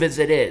barely move as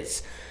it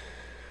is.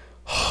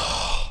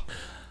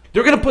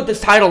 They're going to put this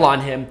title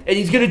on him, and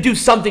he's going to do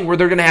something where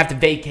they're going to have to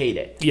vacate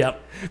it.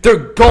 Yep. They're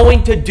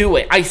going to do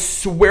it. I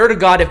swear to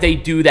God, if they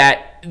do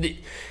that,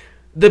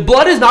 the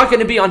blood is not going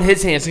to be on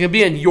his hands. It's going to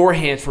be in your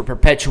hands for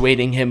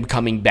perpetuating him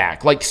coming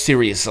back. Like,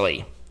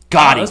 seriously.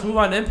 God. Let's move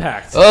on to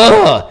Impact.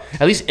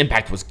 At least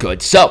Impact was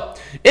good. So,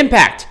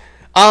 Impact.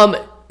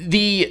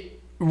 The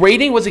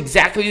rating was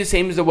exactly the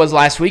same as it was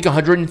last week,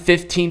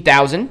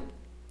 115,000.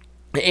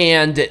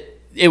 And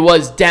it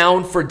was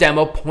down for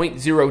demo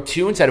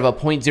 0.02 instead of a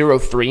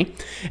 0.03.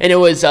 And it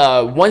was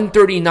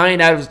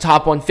 139 out of the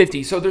top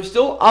 150. So they're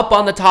still up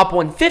on the top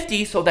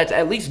 150, so that's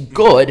at least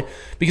good,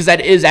 because that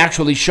is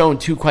actually shown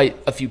to quite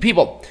a few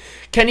people.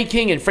 Kenny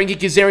King and Frankie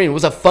Kazarian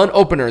was a fun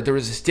opener. There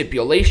was a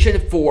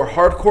stipulation for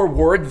Hardcore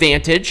War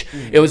Advantage.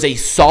 It was a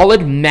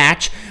solid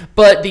match.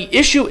 But the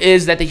issue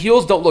is that the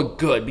heels don't look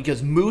good,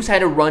 because Moose had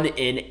to run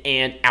in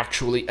and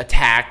actually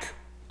attack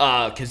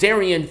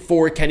Kazarian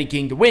for Kenny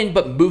King to win,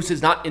 but Moose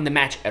is not in the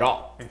match at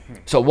all.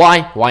 So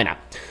why? Why not?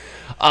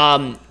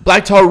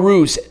 Black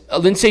Taurus,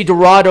 Lindsay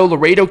Dorado,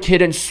 Laredo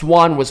Kid, and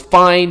Swan was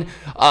fine.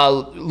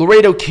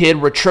 Laredo Kid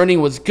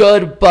returning was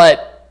good,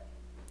 but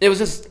it was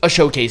just a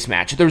showcase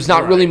match. There's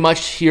not really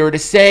much here to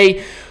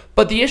say.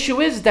 But the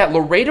issue is that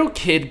Laredo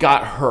Kid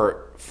got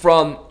hurt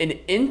from an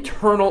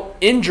internal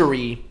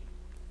injury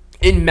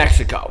in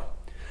Mexico.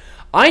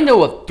 I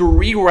know of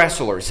 3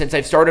 wrestlers since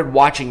I've started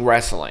watching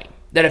wrestling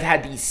that have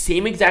had the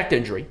same exact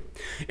injury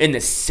in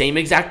the same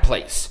exact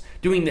place,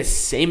 doing the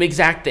same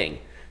exact thing.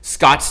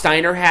 Scott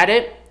Steiner had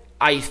it.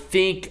 I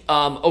think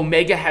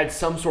Omega had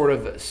some sort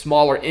of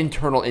smaller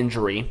internal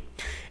injury.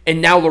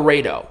 And now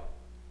Laredo.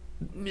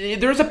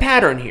 There's a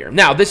pattern here.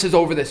 Now, this is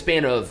over the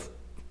span of,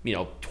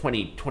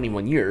 20,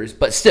 21 years,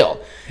 but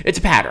still, it's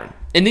a pattern.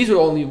 And these are the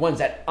only ones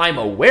that I'm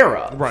aware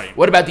of. Right.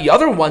 What about the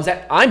other ones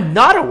that I'm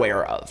not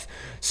aware of?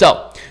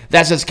 So,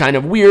 that's just kind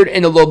of weird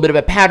and a little bit of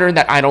a pattern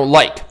that I don't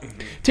like.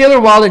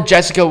 Taylor Wilde and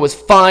Jessica was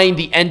fine.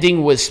 The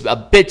ending was a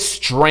bit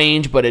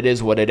strange, but it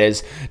is what it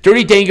is.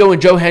 Dirty Dango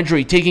and Joe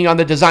Hendry taking on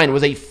the Design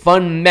was a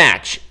fun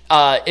match.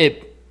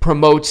 It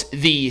promotes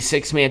the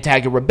 6-man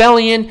tag of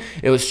Rebellion.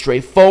 It was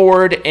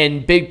straightforward,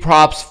 and big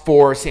props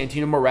for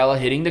Santino Marella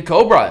hitting the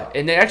Cobra,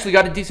 and they actually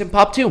got a decent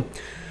pop too.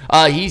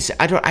 I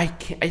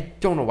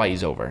don't know why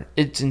he's over.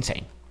 It's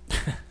insane.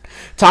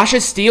 Tasha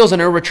Steelz in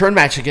her return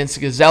match against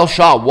Gazelle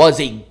Shaw was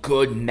a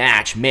good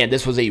match. Man,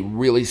 this was a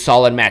really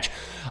solid match.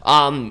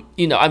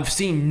 I've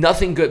seen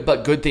nothing good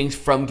but good things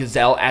from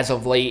Gazelle as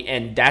of late,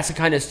 and that's the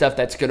kind of stuff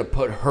that's going to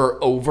put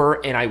her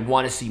over, and I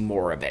want to see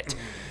more of it.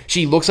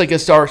 She looks like a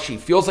star. She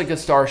feels like a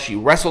star. She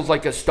wrestles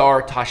like a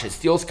star. Tasha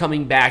Steelz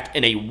coming back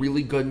in a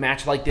really good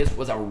match like this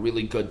was a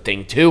really good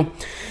thing, too.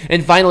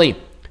 And finally,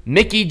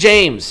 Mickie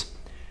James.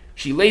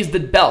 She lays the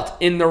belt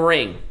in the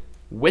ring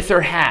with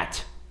her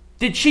hat.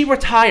 Did she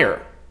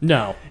retire?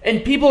 No.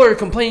 And people are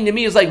complaining to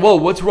me, is like, whoa,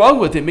 what's wrong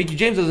with it? Mickie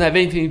James doesn't have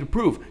anything to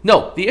prove.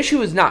 No, the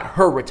issue is not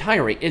her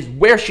retiring. It's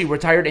where she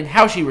retired and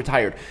how she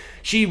retired.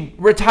 She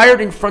retired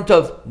in front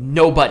of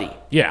nobody.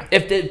 Yeah.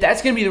 If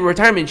that's going to be the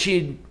retirement,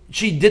 she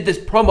did this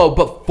promo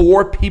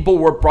before people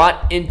were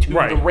brought into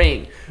the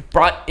ring,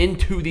 brought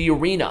into the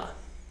arena.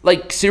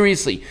 Like,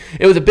 seriously.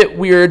 It was a bit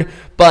weird,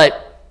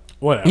 but,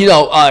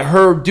 whatever.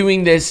 Her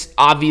doing this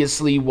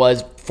obviously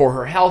was for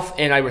her health,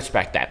 and I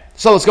respect that.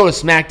 So let's go to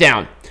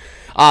SmackDown.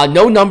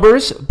 No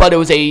numbers, but it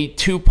was a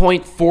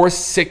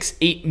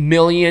 $2.468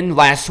 million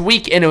last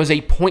week, and it was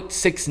a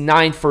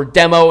 0.69 for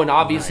demo, and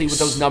obviously with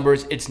those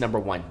numbers, it's number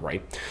 1,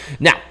 right?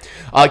 Now,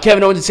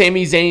 Kevin Owens and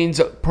Sami Zayn's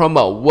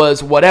promo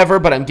was whatever,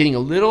 but I'm getting a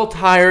little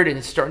tired, and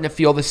it's starting to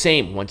feel the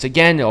same. Once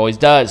again, it always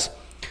does.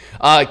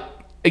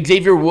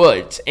 Xavier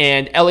Woods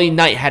and LA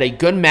Knight had a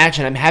good match,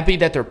 and I'm happy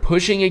that they're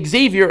pushing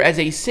Xavier as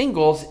a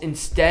singles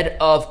instead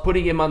of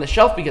putting him on the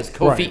shelf, because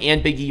Kofi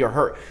and Big E are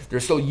hurt. They're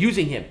still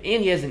using him,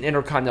 and he has an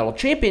Intercontinental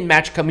Champion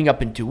match coming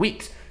up in 2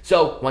 weeks.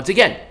 So, once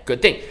again,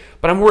 good thing.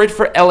 But I'm worried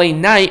for LA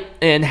Knight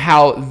and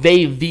how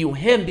they view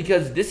him,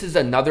 because this is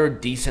another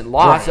decent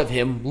loss of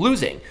him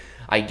losing.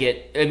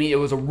 It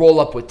was a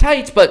roll-up with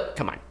tights, but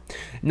come on.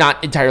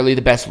 not entirely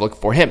the best look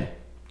for him.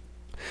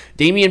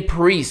 Damian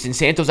Priest and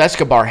Santos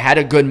Escobar had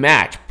a good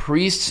match.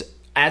 Priest,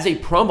 as a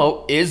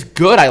promo, is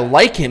good. I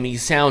like him. He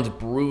sounds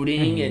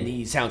brooding and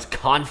he sounds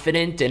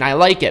confident, and I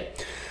like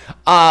it.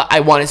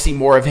 I want to see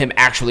more of him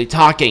actually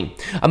talking.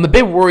 I'm a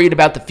bit worried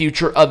about the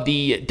future of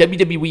the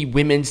WWE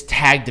Women's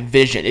Tag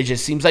Division. It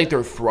just seems like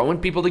they're throwing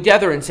people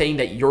together and saying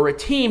that you're a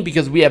team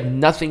because we have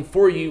nothing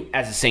for you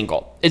as a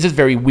single. It's just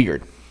very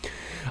weird.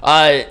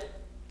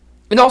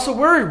 And also,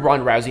 where are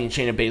Ronda Rousey and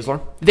Shayna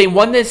Baszler? They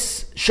won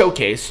this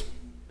showcase,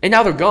 and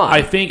now they're gone.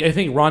 I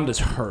think Ronda's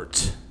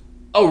hurt.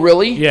 Oh,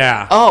 really?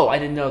 Yeah. Oh, I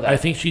didn't know that. I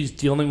think she's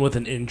dealing with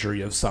an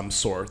injury of some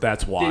sort.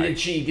 That's why. Did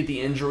she get the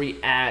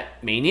injury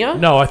at Mania?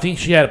 No, I think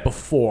she had it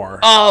before.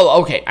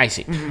 Oh, okay. I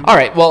see. All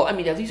right. Well, I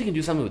mean, at least you can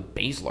do something with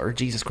Baszler.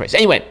 Jesus Christ.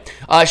 Anyway,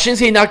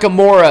 Shinsuke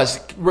Nakamura's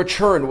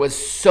return was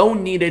so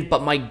needed,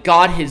 but my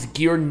God, his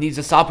gear needs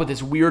to stop with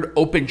this weird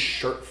open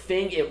shirt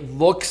thing. It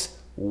looks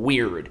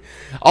weird.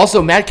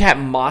 Also, Madcap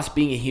Moss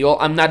being a heel,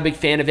 I'm not a big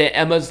fan of it.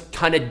 Emma's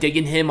kind of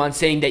digging him on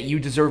saying that you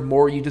deserve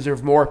more.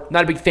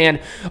 Not a big fan,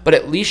 but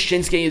at least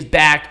Shinsuke is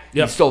back.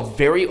 Yep. He's still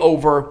very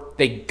over.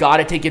 They got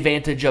to take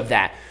advantage of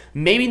that.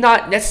 Maybe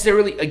not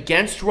necessarily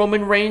against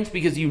Roman Reigns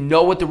because you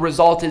know what the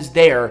result is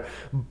there,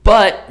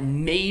 but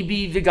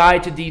maybe the guy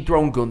to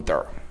dethrone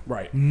Gunther.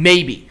 Right.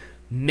 Maybe.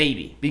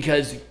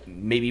 Because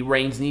maybe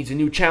Reigns needs a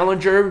new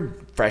challenger,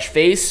 fresh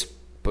face.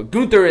 Put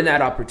Gunther in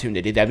that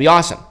opportunity. That'd be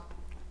awesome.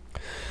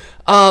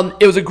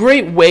 It was a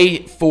great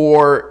way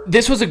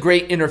this was a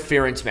great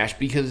interference match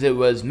because it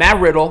was Matt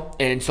Riddle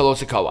and Solo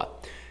Sikoa.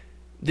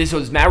 This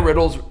was Matt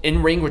Riddle's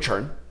in-ring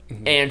return,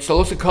 and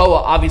Solo Sikoa,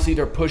 obviously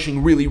they're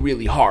pushing really,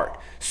 really hard.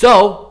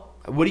 So,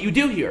 what do you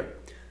do here?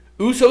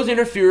 Usos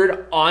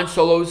interfered on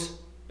Solo's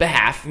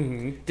behalf,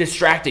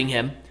 distracting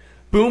him.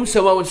 Boom,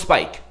 Solo and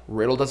Spike.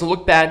 Riddle doesn't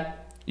look bad.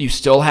 You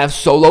still have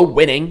Solo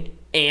winning,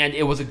 and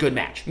it was a good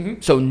match.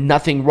 So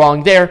nothing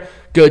wrong there.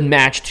 Good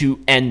match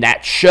to end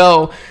that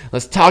show.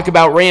 Let's talk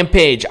about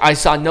Rampage. I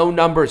saw no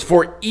numbers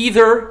for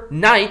either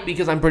night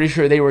because I'm pretty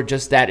sure they were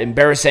just that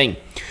embarrassing.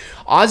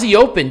 Aussie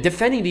Open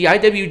defending the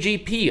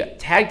IWGP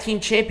Tag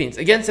Team Champions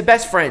against the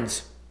Best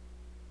Friends.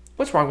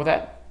 What's wrong with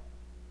that?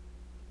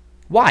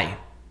 Why?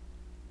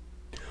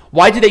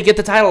 Why did they get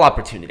the title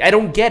opportunity? I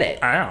don't get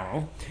it. I don't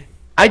know.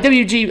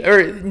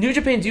 New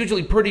Japan's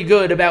usually pretty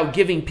good about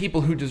giving people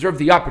who deserve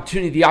the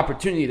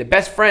opportunity. The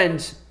Best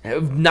Friends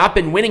have not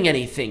been winning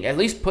anything. At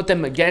least put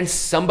them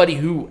against somebody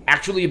who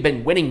actually have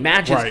been winning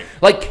matches,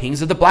 like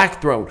Kings of the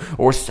Black Throne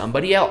or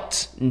somebody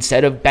else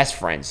instead of Best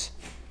Friends.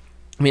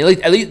 I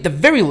mean, at least the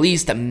very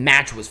least, the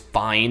match was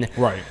fine.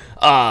 Right.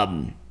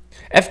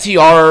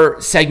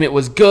 FTR segment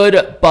was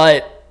good,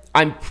 but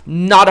I'm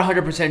not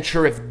 100%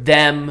 sure if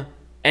them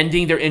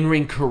ending their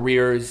in-ring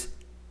careers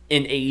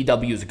in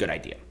AEW is a good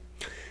idea.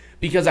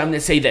 Because I'm going to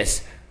say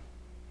this.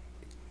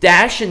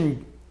 Dash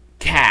and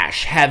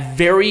Cash have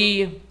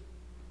very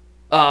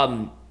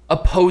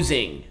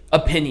opposing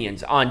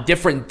opinions on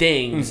different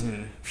things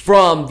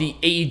from the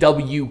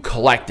AEW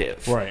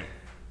collective. Right.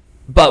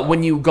 But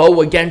when you go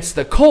against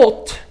the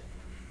cult,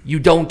 you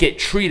don't get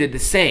treated the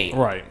same.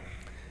 Right.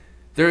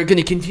 They're going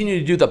to continue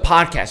to do the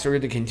podcast. They're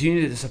going to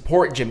continue to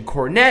support Jim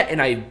Cornette, and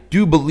I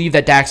do believe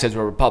that Dax is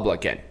a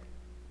Republican.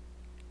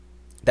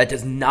 That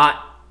does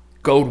not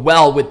go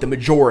well with the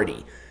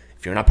majority.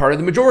 If you're not part of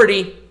the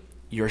majority,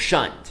 you're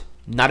shunned.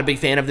 Not a big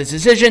fan of this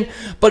decision,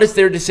 but it's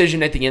their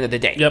decision at the end of the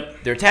day. Yep.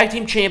 They're tag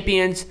team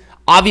champions.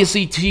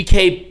 Obviously,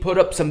 TK put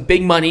up some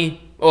big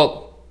money.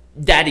 Well,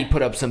 Daddy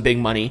put up some big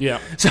money. Yeah.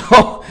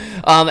 So,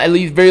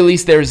 very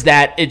least, there's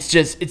that.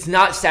 It's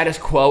not status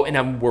quo, and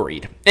I'm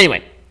worried.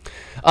 Anyway,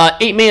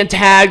 8-man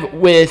tag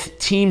with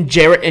Team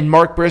Jarrett and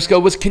Mark Briscoe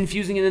was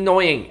confusing and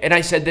annoying. And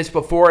I said this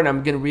before, and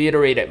I'm going to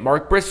reiterate it.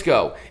 Mark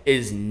Briscoe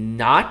is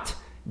not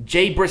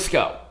Jay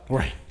Briscoe.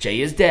 Right.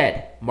 Jay is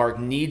dead. Mark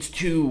needs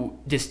to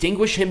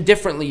distinguish him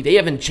differently. They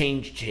haven't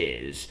changed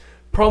his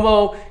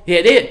promo.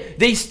 Yeah,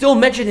 they still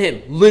mention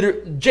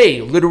him.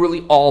 Jay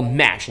literally all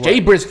match. Right. Jay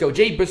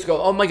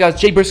Briscoe. Oh my gosh,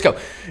 Jay Briscoe.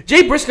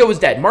 Jay Briscoe is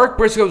dead. Mark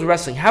Briscoe is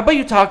wrestling. How about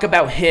you talk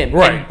about him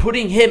and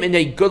putting him in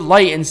a good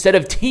light instead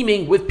of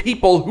teaming with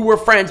people who were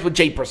friends with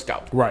Jay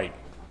Briscoe? Right.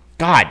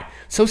 God,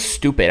 so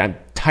stupid. I'm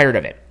tired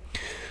of it.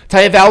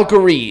 Taya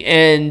Valkyrie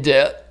and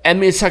Emi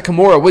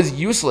Sakamura was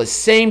useless.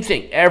 Same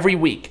thing every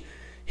week.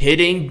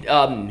 Hitting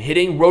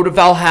Road to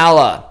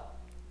Valhalla.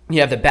 You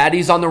have the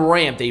baddies on the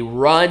ramp. They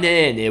run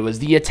in. It was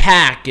the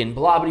attack and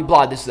blah, blah,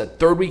 blah. This is the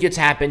third week it's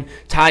happened.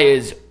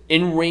 Taya's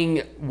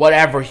in-ring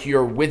whatever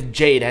here with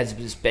Jade has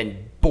just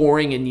been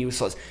boring and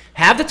useless.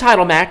 Have the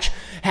title match.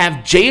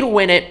 Have Jade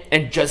win it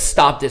and just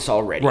stop this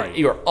already. Right.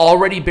 You're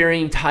already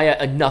burying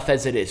Taya enough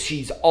as it is.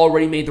 She's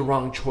already made the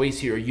wrong choice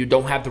here. You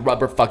don't have the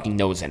rubber fucking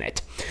nose in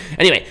it.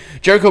 Anyway,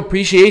 Jericho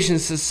Appreciation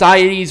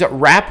Society's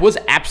rap was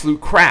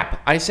absolute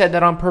crap. I said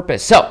that on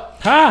purpose. So,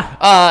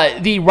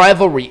 the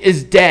rivalry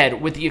is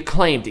dead with the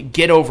Acclaimed.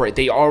 Get over it.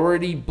 They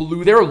already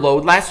blew their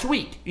load last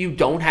week. You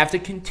don't have to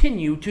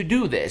continue to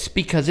do this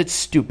because it's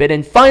stupid.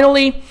 And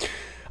finally,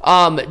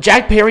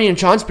 Jack Perry and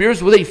Shawn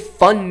Spears was a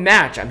fun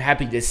match. I'm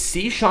happy to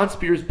see Shawn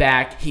Spears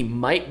back. He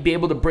might be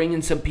able to bring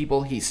in some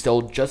people. He's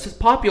still just as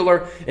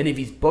popular, and if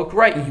he's booked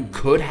right, you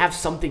could have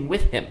something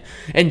with him.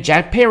 And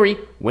Jack Perry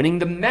winning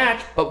the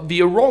match, but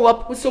via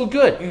roll-up, was still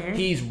good.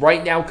 He's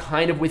right now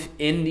kind of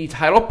within the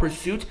title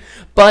pursuit,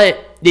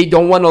 but they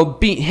don't want to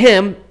beat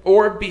him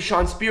or beat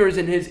Shawn Spears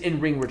in his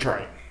in-ring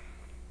return.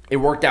 It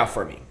worked out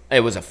for me.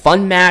 It was a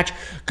fun match,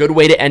 good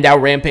way to end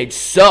out Rampage.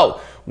 So,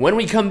 when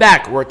we come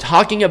back, we're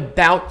talking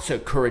about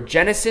Sakura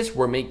Genesis.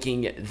 We're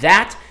making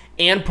that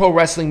and Pro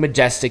Wrestling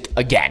Majestic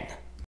again.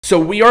 So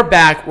we are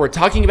back. We're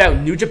talking about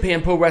New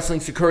Japan Pro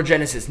Wrestling Sakura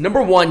Genesis.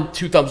 Number 1,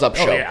 2 thumbs up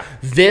show. Yeah.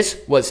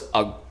 This was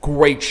a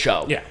great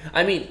show. Yeah.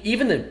 I mean,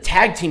 even the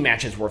tag team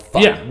matches were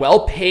fun. Yeah.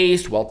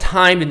 Well-paced,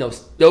 well-timed, and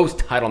those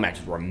title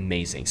matches were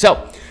amazing.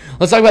 So,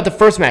 let's talk about the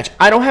first match.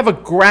 I don't have a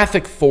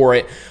graphic for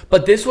it,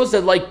 but this was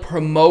to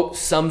promote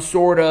some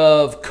sort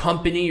of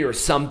company or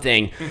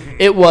something.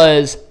 It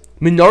was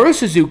Minoru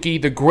Suzuki,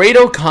 the Great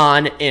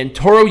Okan, and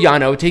Toru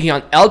Yano taking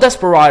on El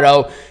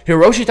Desperado,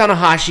 Hiroshi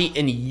Tanahashi,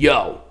 and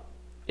Yo.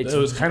 It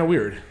was kind of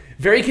weird.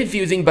 Very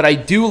confusing, but I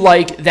do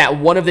like that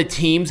one of the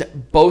teams,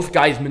 both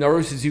guys,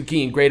 Minoru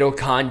Suzuki and Great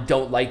Okan,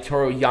 don't like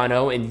Toru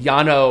Yano, and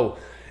Yano,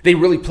 they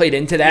really played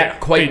into that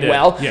quite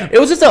well. Yeah. It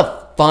was just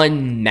a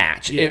fun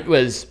match. Yeah.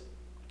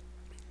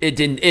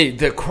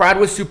 The crowd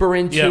was super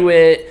into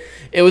it.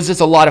 It was just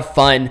a lot of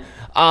fun.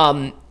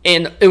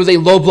 And it was a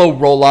low blow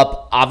roll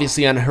up,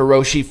 obviously on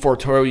Hiroshi for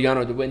Toru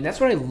Yano to win. That's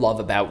what I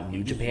love about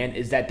New Japan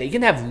is that they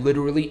can have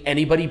literally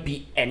anybody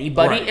beat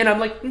anybody, right. and I'm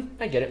like,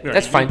 I get it. Right.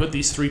 That's fine. Put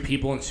these 3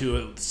 people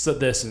into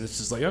this, and it's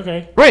just like,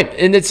 okay, right?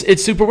 And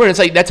it's super weird. It's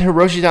like that's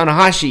Hiroshi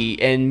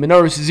Tanahashi and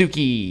Minoru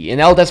Suzuki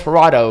and El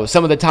Desperado,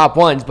 some of the top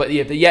ones, but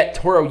yet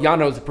Toru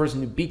Yano is the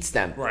person who beats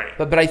them. Right.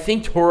 But I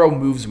think Toru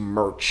moves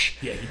merch.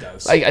 Yeah, he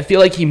does. I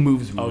feel like he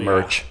moves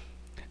merch. Yeah.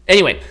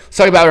 Anyway, let's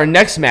talk about our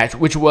next match,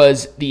 which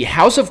was the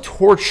House of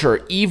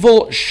Torture,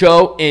 Evil,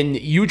 Sho, and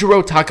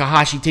Yujiro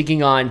Takahashi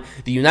taking on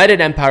the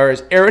United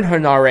Empires, Aaron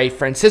Hanare,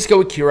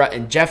 Francisco Akira,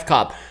 and Jeff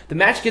Cobb. The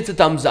match gets a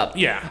thumbs up.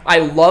 Yeah. I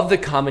love the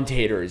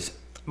commentators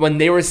when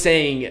they were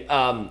saying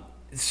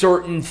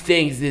certain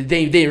things.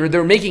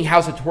 They're making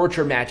House of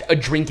Torture match a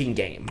drinking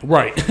game.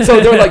 Right.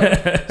 So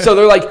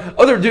they're like,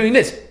 oh, they're doing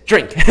this.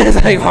 Drink.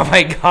 It's like, oh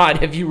my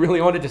God, if you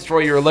really want to destroy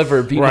your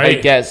liver, be my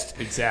guest.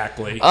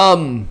 Exactly.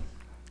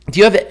 Do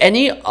you have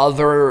any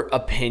other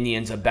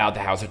opinions about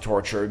the House of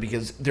Torture?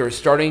 Because they're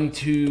starting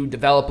to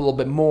develop a little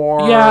bit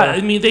more. Yeah,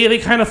 I mean, they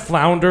kind of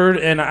floundered,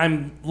 and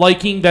I'm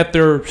liking that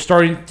they're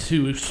starting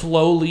to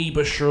slowly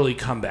but surely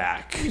come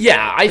back.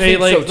 Yeah, I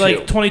think so, too.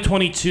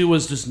 2022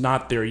 was just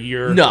not their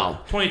year. No.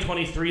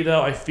 2023,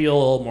 though, I feel a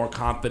little more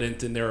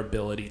confident in their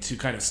ability to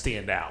kind of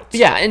stand out.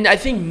 Yeah, and I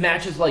think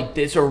matches like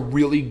this are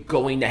really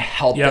going to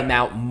help them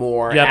out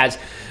more. And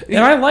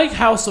I like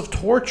House of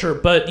Torture,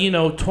 but,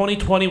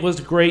 2020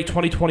 was great.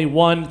 2021,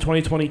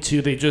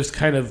 2022, they just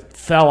kind of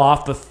fell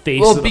off the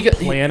face of the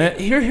planet.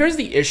 Here's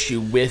the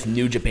issue with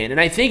New Japan, and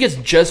I think it's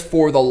just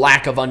for the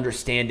lack of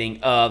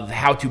understanding of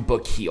how to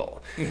book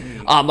heel.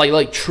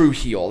 Like true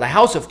heel. The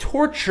House of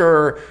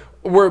Torture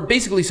were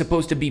basically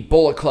supposed to be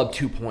Bullet Club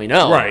 2.0.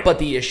 Right. But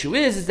the issue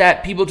is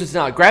that people just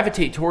not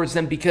gravitate towards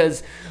them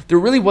because there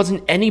really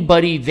wasn't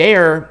anybody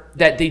there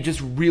that they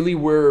just really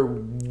were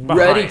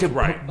ready to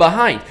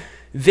behind.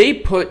 They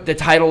put the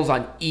titles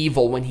on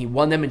Evil when he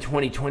won them in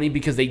 2020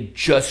 because they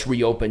just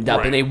reopened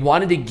up. And they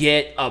wanted to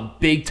get a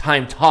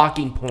big-time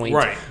talking point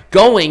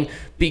going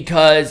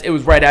because it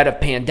was right out of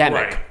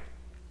pandemic.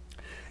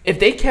 If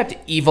they kept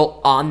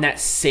Evil on that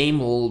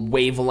same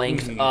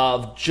wavelength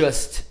of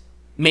just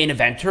main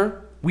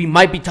eventer, we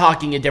might be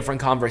talking a different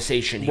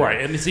conversation here.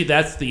 Right, and see,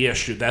 that's the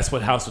issue. That's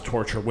what House of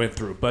Torture went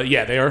through. But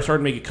yeah, they are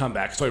starting to make a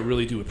comeback, so I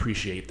really do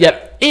appreciate that.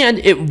 Yep, and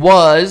it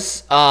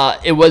was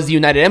the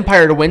United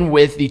Empire to win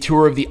with the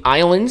Tour of the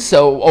Islands.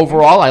 So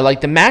overall, I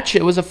liked the match.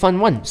 It was a fun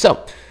one.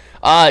 So,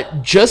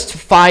 just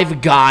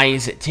 5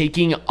 guys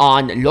taking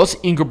on Los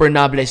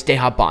Ingobernables de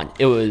Japón.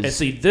 It was. And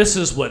see, this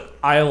is what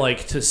I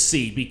like to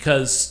see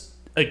because,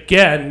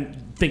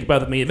 again, think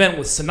about the main event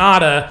with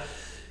Sonata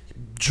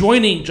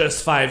joining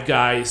just 5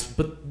 guys,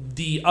 but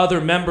the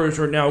other members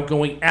are now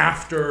going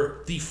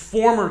after the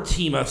former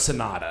team of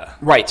Sonata.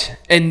 Right,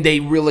 and they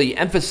really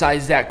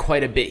emphasize that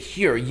quite a bit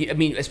here. I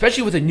mean,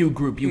 especially with a new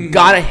group, you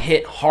gotta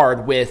hit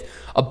hard with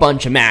a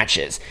bunch of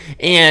matches.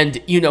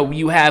 And,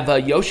 you have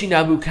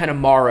Yoshinobu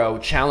Kanemaru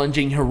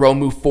challenging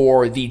Hiromu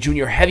for the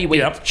junior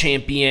heavyweight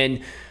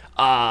champion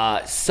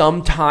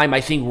sometime, I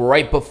think,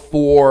 right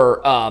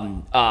before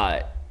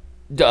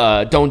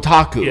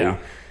Dontaku. Yeah.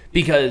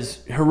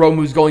 Because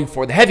Hiromu's going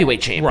for the heavyweight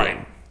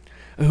champion,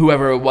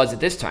 whoever it was at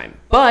this time.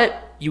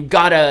 But you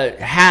gotta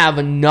have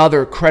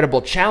another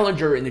credible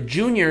challenger in the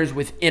juniors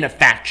within a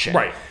faction.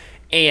 Right.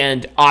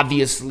 And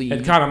obviously...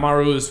 And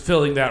Kanemaru is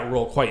filling that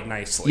role quite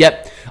nicely.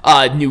 Yep.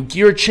 New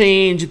gear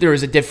change. There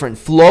was a different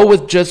flow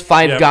with just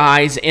 5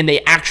 guys, and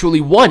they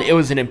actually won. It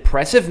was an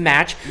impressive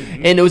match,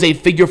 and it was a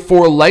figure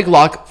 4 leg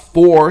lock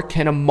for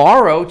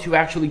Kanemaru to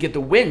actually get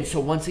the win. So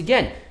once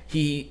again,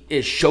 he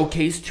is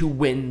showcased to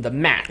win the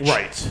match.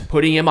 Right.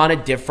 Putting him on a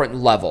different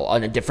level,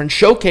 on a different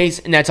showcase,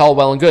 and that's all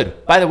well and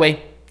good. By the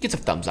way, gets a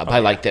thumbs up. I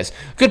like this.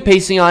 Good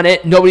pacing on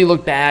it. Nobody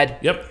looked bad.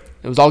 Yep.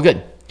 It was all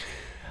good.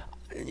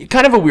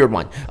 Kind of a weird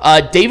one.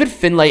 David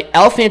Finlay,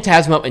 El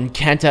Phantasmo, and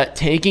Kenta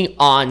taking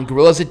on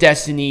Gorillas of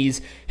Destinies,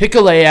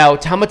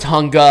 Hikuleo,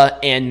 Tamatonga,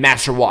 and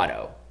Master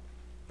Wado.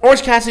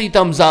 Orange Cassidy,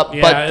 thumbs up.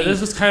 Yeah, but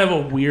this is kind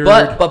of a weird...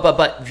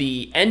 But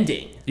the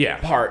ending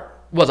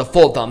part was a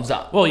full thumbs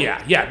up. Well,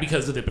 yeah,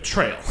 because of the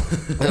betrayal.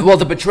 Well,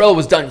 the betrayal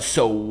was done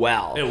so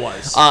well. It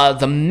was.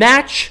 The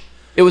match,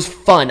 it was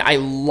fun. I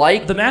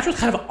liked... The match was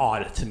kind of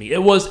odd to me.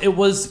 It was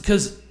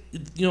because...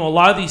 a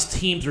lot of these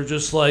teams are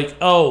just like,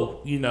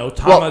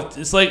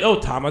 it's like,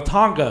 Tama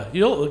Tonga.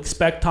 You don't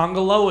expect Tonga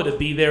Loa to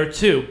be there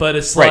too, but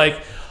it's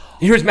like,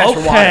 here's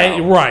Master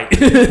Wado. Right.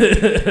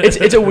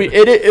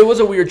 It was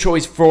a weird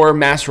choice for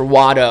Master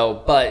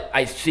Wado, but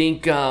I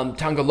think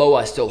Tonga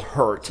Loa still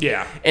hurt.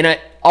 Yeah. And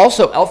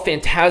also, El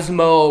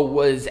Phantasmo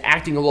was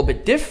acting a little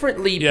bit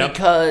differently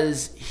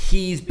because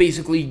he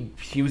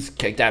was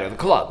kicked out of the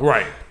club.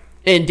 Right.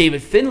 And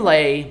David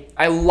Finlay,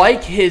 I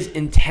like his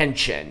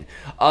intention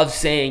of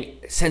saying,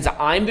 since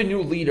I'm the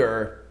new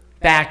leader,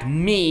 back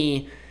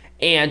me,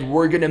 and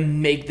we're going to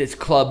make this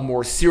club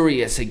more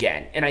serious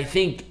again. And I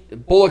think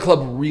Bullet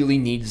Club really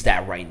needs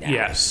that right now.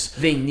 Yes.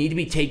 They need to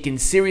be taken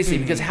seriously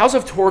because House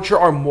of Torture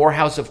are more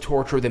House of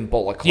Torture than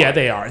Bullet Club. Yeah,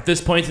 they are. At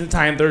this point in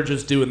time, they're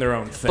just doing their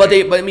own thing. But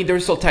they're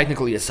still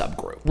technically a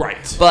subgroup.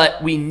 Right.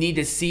 But we need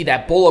to see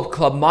that Bullet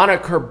Club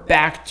moniker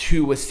back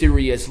to a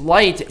serious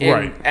light.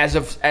 And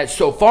as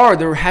so far,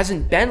 there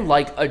hasn't been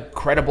like a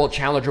credible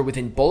challenger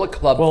within Bullet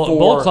Club. Well,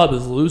 Bullet Club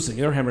is losing.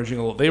 They were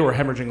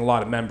hemorrhaging a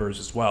lot of members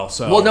as well.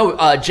 So. Well,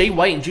 no, Jay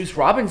White and Juice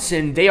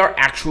Robinson, they are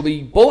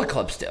actually Bullet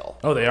Club still.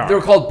 Oh, they are.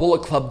 They're called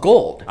Bullet Club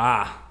Gold.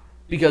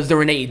 Because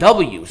they're in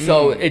AEW,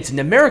 so it's an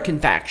American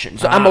faction.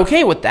 So I'm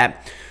okay with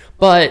that.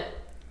 But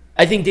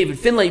I think David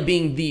Finlay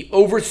being the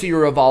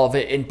overseer of all of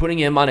it and putting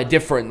him on a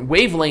different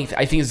wavelength,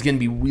 I think is going to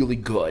be really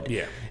good.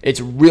 Yeah. It's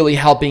really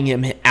helping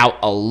him out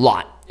a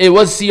lot. It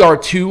was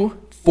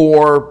CR2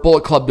 for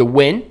Bullet Club to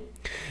win.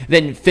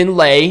 Then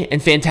Finlay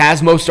and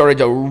Phantasmo started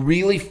to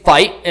really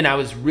fight, and I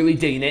was really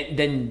digging it.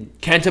 Then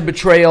Kenta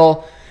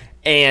betrayal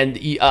and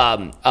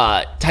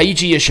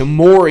Taichi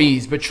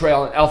Ishimori's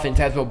betrayal and El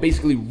Phantasmo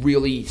basically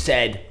really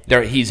said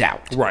he's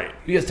out. Right.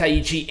 Because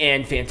Taichi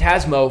and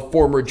Phantasmo,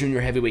 former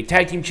junior heavyweight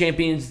tag team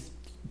champions,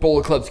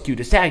 Bullet Club's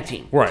cutest tag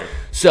team. Right.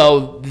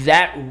 So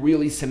that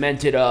really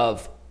cemented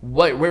of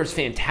where's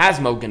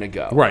Phantasmo going to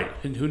go? Right.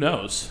 And who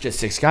knows? Just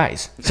 6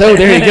 guys. So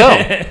there you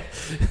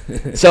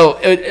go. So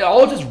it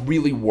all just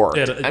really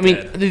worked. I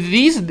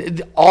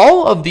mean,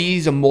 all of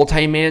these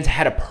multi-mans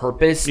had a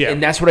purpose,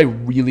 and that's what I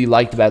really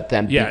liked about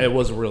them. Yeah, it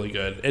was really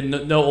good. And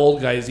no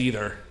old guys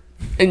either.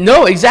 And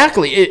no,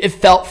 exactly. It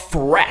felt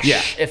fresh.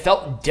 Yeah. It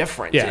felt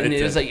different. Yeah, and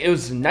it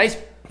was a nice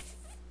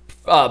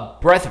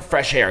breath of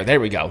fresh air. There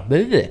we go.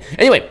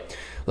 Anyway,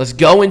 let's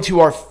go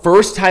into our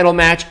first title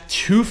match.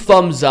 2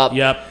 thumbs up.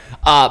 Yep.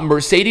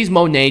 Mercedes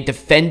Moné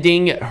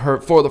defending her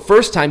for the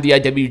first time the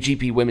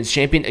IWGP Women's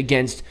Champion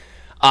against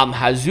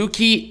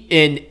Hazuki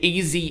in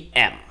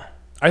AZM.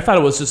 I thought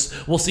it was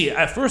just... Well, see,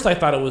 at first I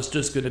thought it was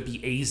just going to be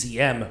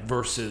AZM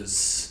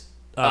versus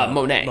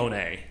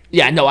Moné.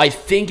 Yeah, no, I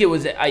think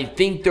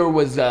there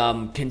was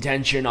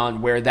contention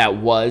on where that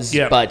was.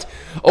 Yep. But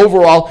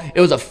overall,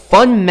 it was a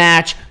fun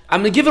match.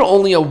 I'm going to give it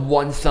only a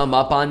 1 thumb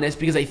up on this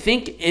because I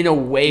think in a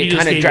way it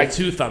kind of dragged...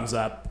 2 thumbs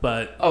up,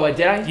 but... Oh,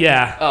 did I?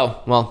 Yeah.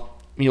 Oh, well...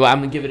 You know, I'm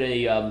gonna give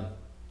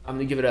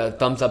it a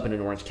thumbs up and an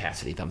Orange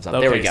Cassidy thumbs up.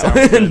 Okay,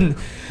 there we go.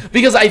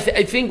 Because I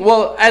think,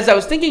 well, as I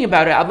was thinking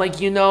about it, I'm like,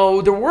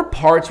 there were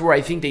parts where I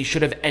think they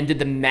should have ended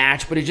the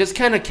match, but it just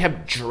kind of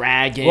kept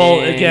dragging. Well,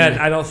 again,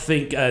 I don't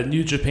think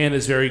New Japan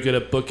is very good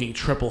at booking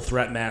triple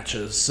threat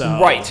matches. So.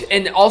 Right,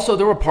 and also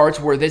there were parts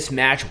where this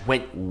match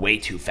went way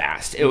too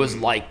fast. It was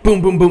like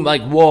boom, boom, boom,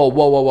 like whoa,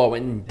 whoa, whoa, whoa,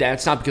 and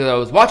that's not because I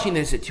was watching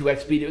this at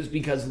 2x speed. It was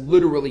because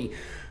literally.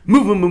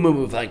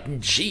 Move. Like,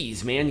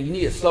 geez, man, you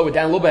need to slow it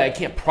down a little bit. I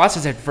can't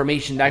process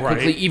information that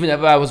quickly, even if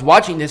I was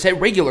watching this at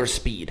regular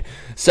speed.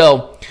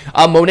 So,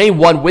 Moné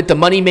won with the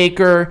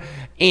Moneymaker,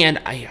 and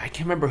I can't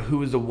remember who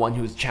was the one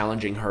who was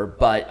challenging her,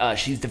 but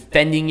she's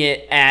defending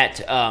it at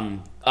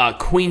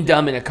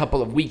Queendom in a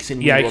couple of weeks.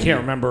 And I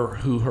can't remember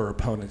who her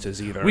opponent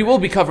is either. We will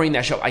be covering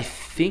that show. I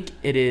think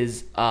it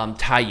is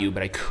Taiyu,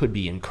 but I could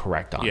be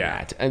incorrect on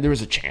that. And there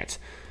was a chance.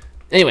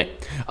 Anyway,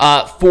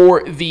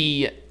 for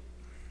the...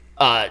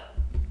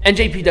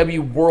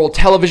 NJPW World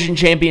Television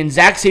Champion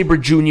Zack Sabre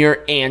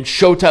Jr. and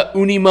Shota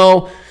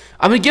Unimo.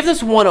 I'm going to give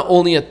this one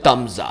only a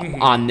thumbs up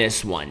on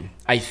this one.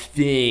 I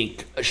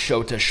think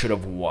Shota should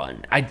have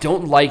won. I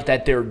don't like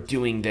that they're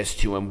doing this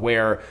to him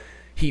where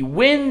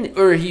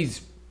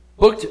he's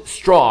booked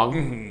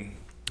strong,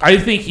 I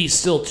think he's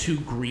still too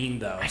green,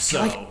 though.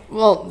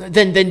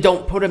 Then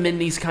don't put him in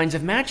these kinds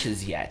of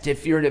matches yet.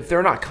 If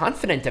they're not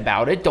confident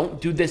about it,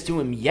 don't do this to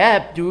him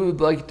yet. Do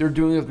it like they're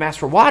doing with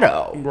Master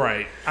Wato.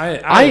 Right.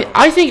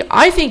 I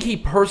think he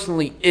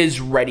personally is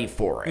ready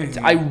for it.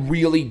 I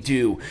really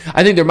do.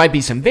 I think there might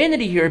be some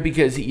vanity here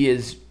because he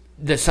is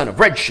the son of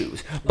Red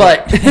Shoes,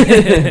 but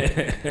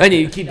I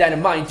need to keep that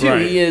in mind too.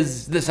 Right. He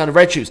is the son of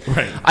Red Shoes.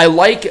 Right. I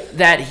like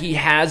that he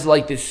has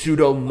like this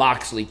pseudo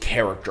Moxley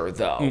character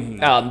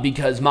though,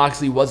 because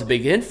Moxley was a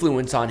big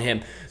influence on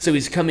him. So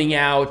he's coming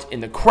out in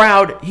the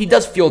crowd. He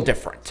does feel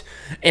different,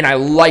 and I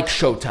like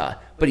Shota,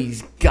 but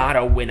he's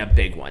gotta win a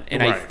big one.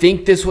 And I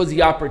think this was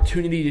the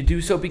opportunity to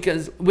do so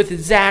because with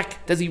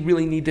Zach, does he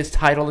really need this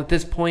title at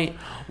this point?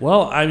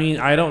 Well, I mean,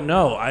 I don't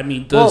know. I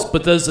mean, does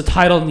the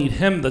title need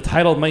him? The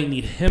title might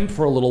need him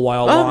for a little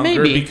while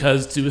longer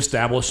because to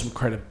establish some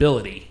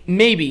credibility.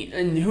 Maybe,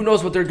 and who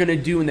knows what they're going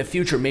to do in the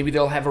future. Maybe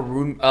they'll have a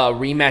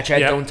rematch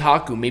at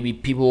Dontaku. Maybe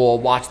people will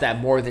watch that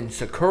more than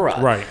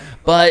Sakura. Right.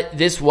 But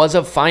this was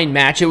a fine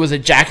match. It was a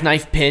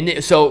jackknife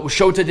pin. So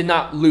Shota did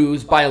not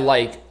lose by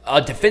like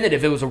a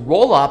definitive. It was a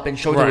roll-up, and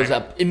Shota was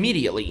up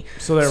immediately.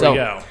 So there we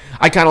go.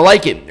 I kind of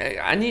like it.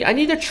 I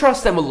need to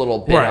trust them a little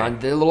bit on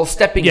the little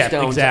stepping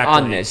stones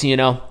on this, you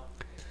know?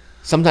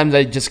 Sometimes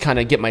I just kind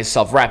of get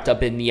myself wrapped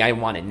up in the I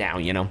want it now,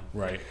 you know?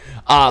 Right.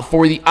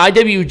 For the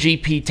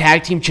IWGP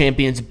Tag Team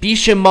Champions,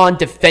 Bishamon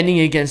defending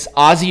against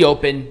Aussie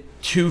Open,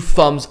 2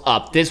 thumbs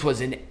up. This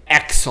was an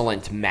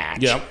excellent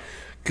match. Yep.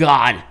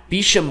 God,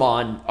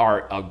 Bishamon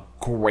are a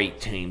great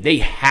team. They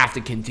have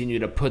to continue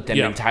to put them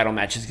in title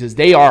matches because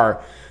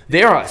they're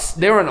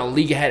in a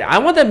league ahead. I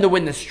want them to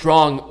win the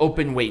strong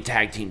open weight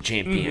tag team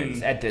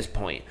champions at this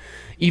point,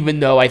 even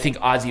though I think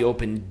Aussie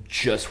Open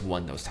just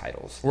won those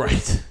titles.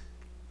 Right.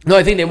 No,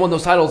 I think they won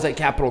those titles at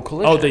Capital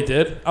Collision. Oh, they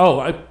did?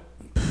 Oh,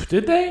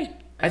 did they?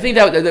 I think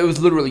that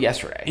was literally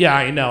yesterday. Yeah,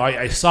 I know.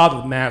 I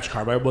saw the match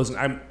card, but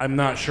I'm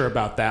not sure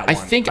about that one. I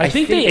think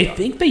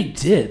they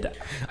did.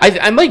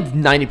 I'm like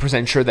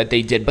 90% sure that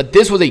they did, but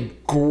this was a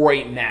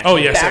great match. Oh,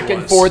 yes, back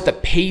and forth, the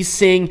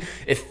pacing,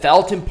 it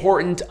felt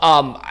important.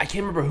 I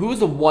can't remember who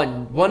was the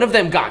one. One of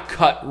them got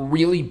cut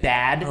really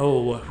bad.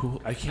 Oh,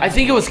 I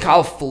think it was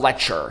Kyle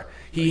Fletcher.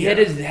 He hit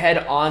his head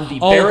on the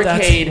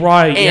barricade. That's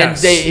right. And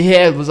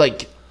it was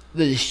like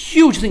this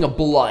huge thing of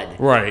blood.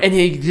 Right. And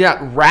he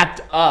got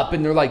wrapped up,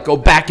 and they're like, go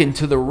back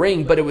into the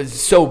ring, but it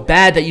was so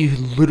bad that you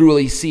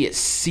literally see it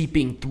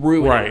seeping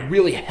through. Right. And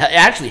it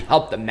actually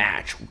helped the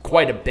match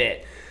quite a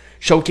bit,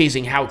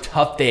 showcasing how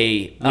tough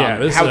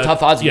tough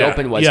Aussie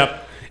Open was.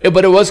 Yep.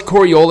 But it was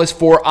Coriolis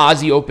for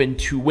Aussie Open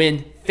to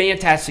win.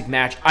 Fantastic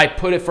match. I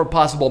put it for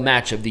possible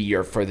match of the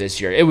year for this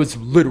year. It was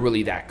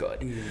literally that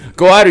good.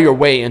 Go out of your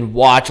way and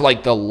watch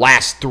like the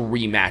last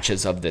 3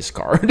 matches of this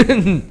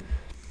card.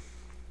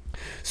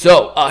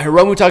 So,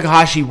 Hiromu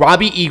Takahashi,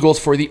 Robbie Eagles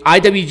for the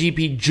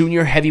IWGP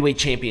Junior Heavyweight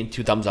Champion.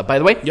 2 thumbs up, by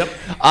the way. Yep.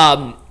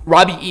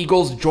 Robbie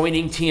Eagles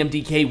joining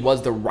TMDK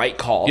was the right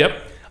call.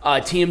 Yep.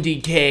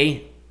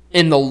 TMDK,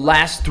 in the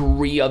last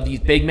 3 of these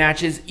big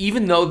matches,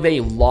 even though they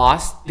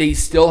lost, they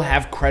still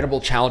have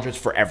credible challengers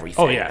for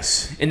everything. Oh,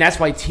 yes. And that's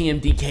why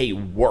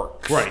TMDK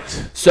works.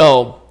 Right.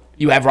 So,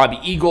 you have Robbie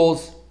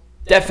Eagles,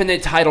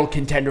 definite title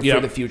contender for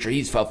the future.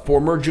 He's a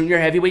former junior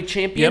heavyweight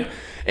champion. Yep.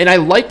 And I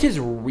liked his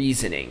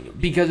reasoning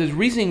because his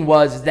reasoning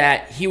was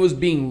that he was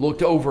being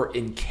looked over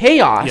in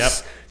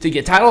chaos to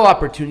get title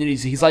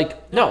opportunities. He's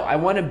like, no, I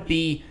want to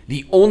be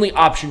the only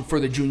option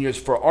for the juniors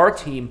for our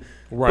team.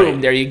 Right.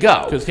 Boom, there you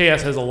go. Because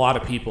Chaos has a lot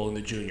of people in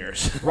the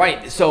juniors.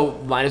 Right. So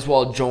might as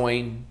well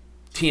join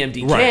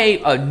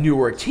TMDK, a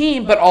newer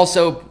team, but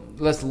also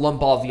let's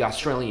lump all the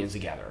Australians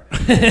together.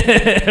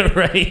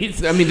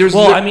 Right. I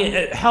mean,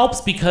 it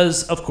helps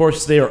because, of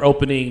course, they are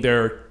opening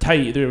they're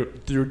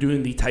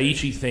doing the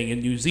Taichi thing in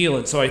New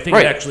Zealand, so I think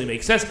it actually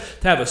makes sense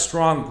to have a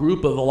strong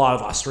group of a lot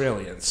of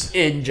Australians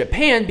in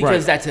Japan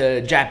because that's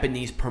a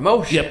Japanese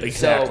promotion. Yep,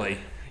 exactly.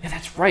 So, yeah,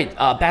 that's right.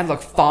 Bad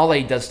Luck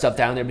Fale does stuff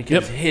down there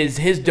because his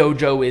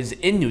dojo is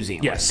in New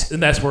Zealand. Yes,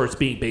 and that's where it's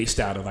being based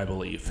out of, I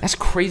believe. That's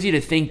crazy to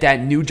think that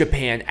New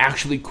Japan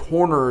actually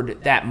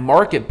cornered that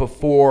market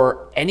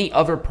before any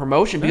other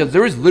promotion because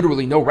there is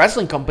literally no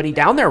wrestling company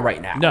down there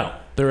right now. No,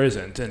 there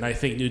isn't, and I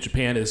think New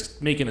Japan is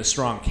making a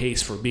strong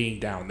case for being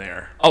down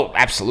there. Oh,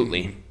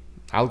 absolutely.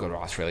 I'll go to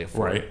Australia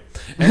for it.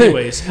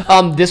 Anyways.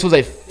 This was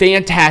a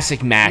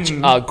fantastic match.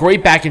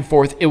 Great back and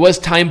forth. It was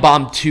Time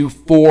Bomb 2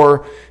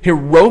 for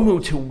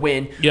Hiromu to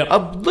win. Yep. A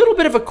little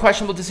bit of a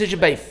questionable decision,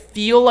 but I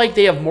feel like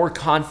they have more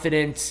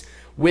confidence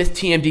with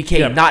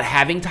TMDK not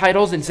having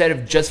titles instead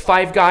of just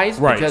 5 guys.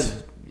 Right.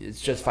 Because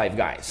it's just 5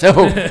 guys. So,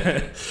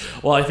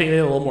 well, I think they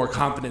have a little more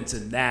confidence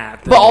in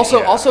that. But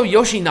also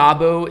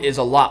Yoshinabu is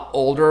a lot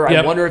older.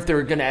 I wonder if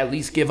they're going to at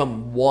least give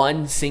him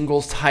one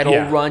singles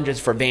title run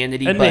just for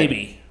vanity. And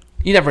maybe.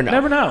 You never know.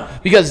 Never know.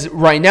 Because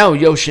right now,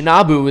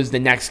 Yoshinabu is the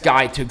next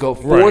guy to go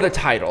for the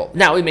title.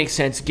 Now, it makes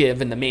sense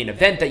given the main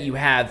event that you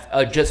have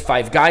a just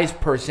 5 guys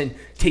person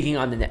taking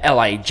on an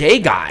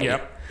LIJ guy.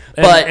 Yep.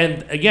 But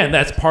and again,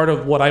 that's part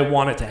of what I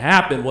wanted to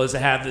happen was to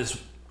have this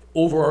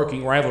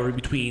overarching rivalry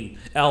between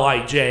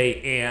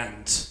LIJ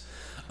and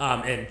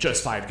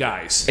just 5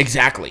 guys.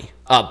 Exactly.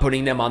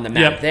 Putting them on the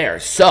map there.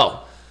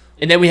 So,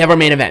 and then we have our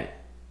main event.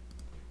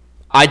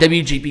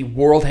 IWGP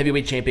World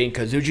Heavyweight Champion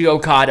Kazuchi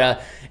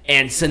Okada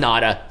and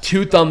Sonata.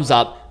 2 thumbs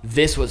up.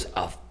 This was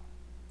a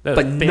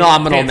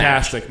phenomenal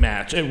fantastic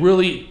match. It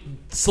really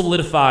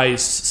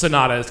solidifies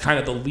Sonata as kind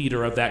of the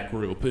leader of that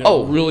group. It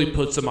really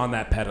puts him on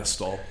that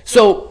pedestal.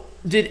 So,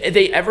 did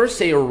they ever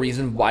say a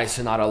reason why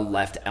Sonata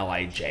left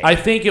LIJ? I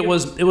think it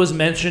was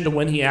mentioned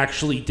when he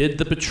actually did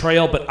the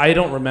betrayal, but I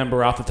don't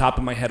remember off the top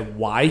of my head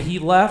why he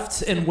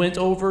left and went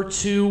over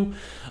to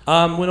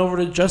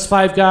just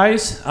 5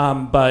 guys.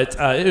 But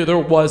there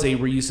was a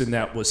reason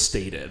that was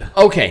stated.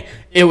 Okay,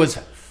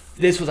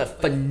 this was a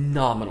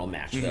phenomenal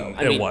match, though.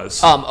 It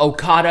was.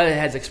 Okada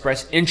has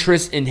expressed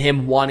interest in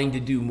him wanting to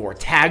do more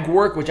tag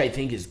work, which I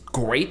think is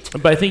great.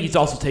 But I think he's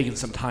also taken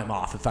some time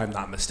off, if I'm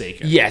not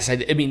mistaken. Yes, I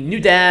mean,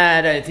 new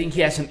dad, I think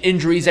he has some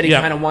injuries that he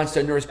kind of wants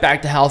to nurse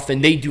back to health,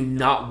 and they do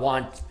not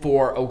want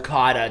for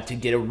Okada to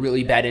get a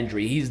really bad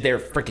injury. He's their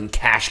freaking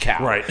cash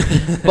cow. Right.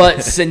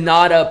 But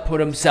Sonata put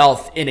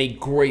himself in a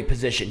great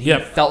position. He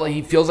felt like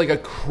he feels like a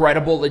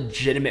credible,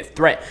 legitimate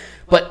threat.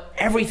 But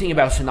everything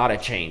about Sonata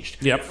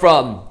changed.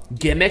 From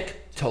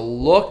gimmick to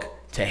look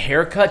to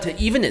haircut to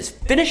even his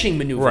finishing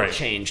maneuver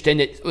changed. And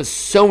it was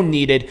so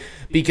needed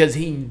because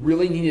he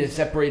really needed to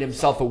separate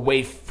himself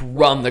away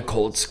from the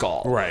Cold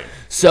Skull. Right.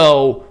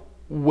 So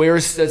where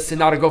does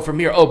Sonata go from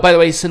here? Oh, by the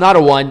way, Sonata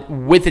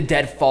won with a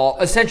dead fall.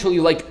 Essentially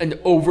like an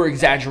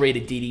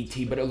over-exaggerated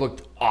DDT, but it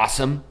looked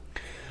awesome.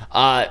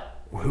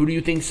 Who do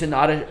you think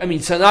Sonata... I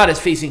mean, Sonata's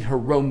facing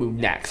Hiromu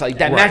next. Like,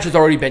 that match has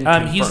already been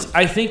confirmed.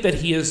 I think that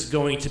he is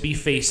going to be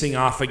facing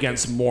off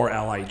against more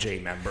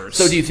LIJ members.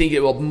 So do you think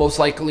it will most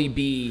likely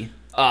be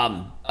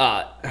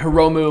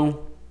Hiromu,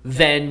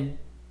 then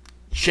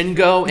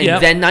Shingo, and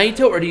then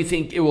Naito? Or do you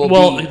think it will be...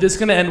 Well, this is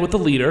going to end with the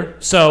leader.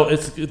 So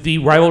the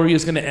rivalry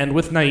is going to end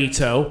with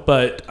Naito.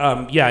 But,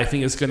 I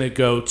think it's going to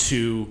go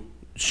to...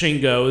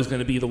 Shingo is going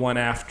to be the one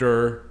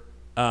after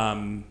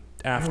Hiromu.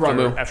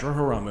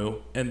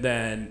 And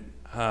then...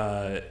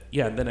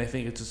 then I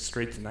think it's just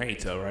straight to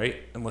Naito, right?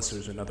 Unless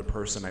there's another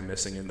person I'm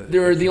missing in the...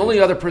 The only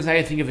other person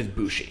I think of is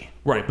Bushi.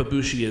 Right, but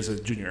Bushi is a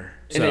junior.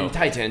 And then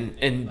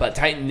Titan, but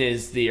Titan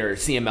is their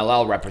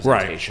CMLL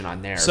representation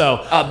on there. So,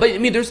 but I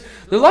mean, there's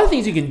a lot of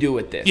things you can do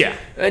with this. Yeah.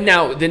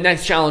 Now, the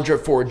next challenger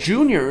for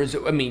juniors,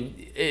 I mean,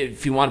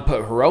 if you want to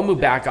put Hiromu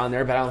back on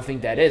there, but I don't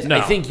think that is. No.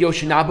 I think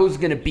Yoshinobu is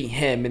going to beat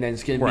him, and then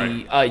it's going to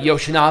be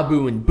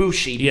Yoshinobu and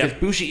Bushi, because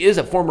Bushi is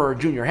a former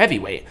junior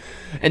heavyweight,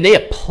 and they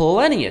have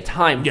plenty of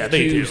time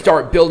to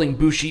start building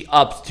Bushi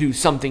up to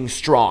something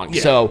strong.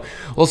 Yeah. So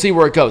we'll see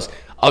where it goes.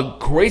 A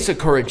great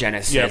Sakura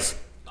Genesis. Yep.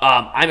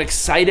 I'm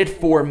excited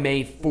for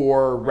May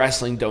for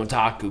Wrestling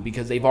Dontaku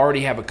because they've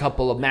already have a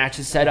couple of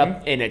matches set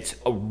up, and it's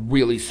a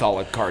really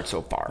solid card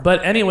so far.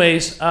 But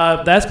anyways,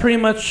 that's pretty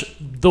much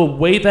the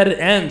way that it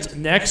ends.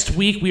 Next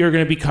week, we are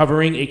going to be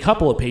covering a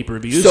couple of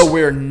pay-per-views. So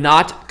we're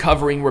not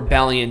covering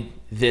Rebellion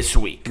this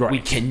week. Right. We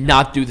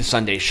cannot do the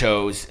Sunday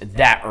shows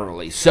that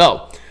early,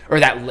 or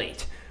that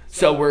late.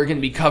 So we're going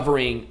to be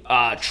covering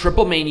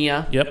Triple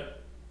Mania.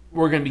 Yep.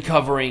 We're going to be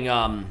covering...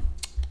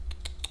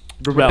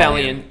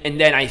 Rebellion, and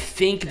then I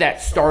think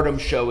that Stardom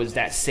show is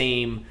that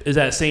same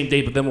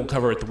date, but then we'll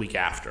cover it the week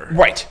after.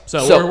 Right.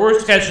 So we're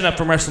catching up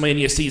from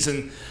WrestleMania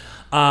season.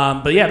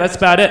 But yeah, that's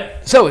about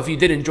it. So if you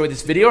did enjoy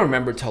this video,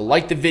 remember to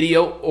like the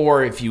video,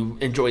 or if you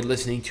enjoyed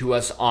listening to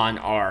us on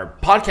our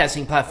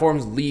podcasting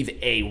platforms, leave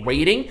a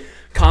rating.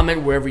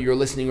 Comment wherever you're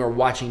listening or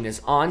watching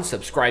this on.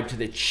 Subscribe to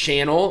the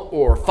channel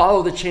or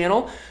follow the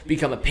channel.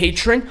 Become a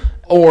patron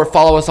or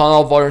follow us on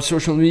all of our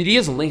social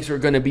medias. Links are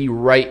going to be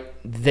right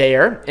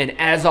there. And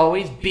as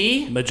always,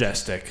 be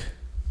majestic.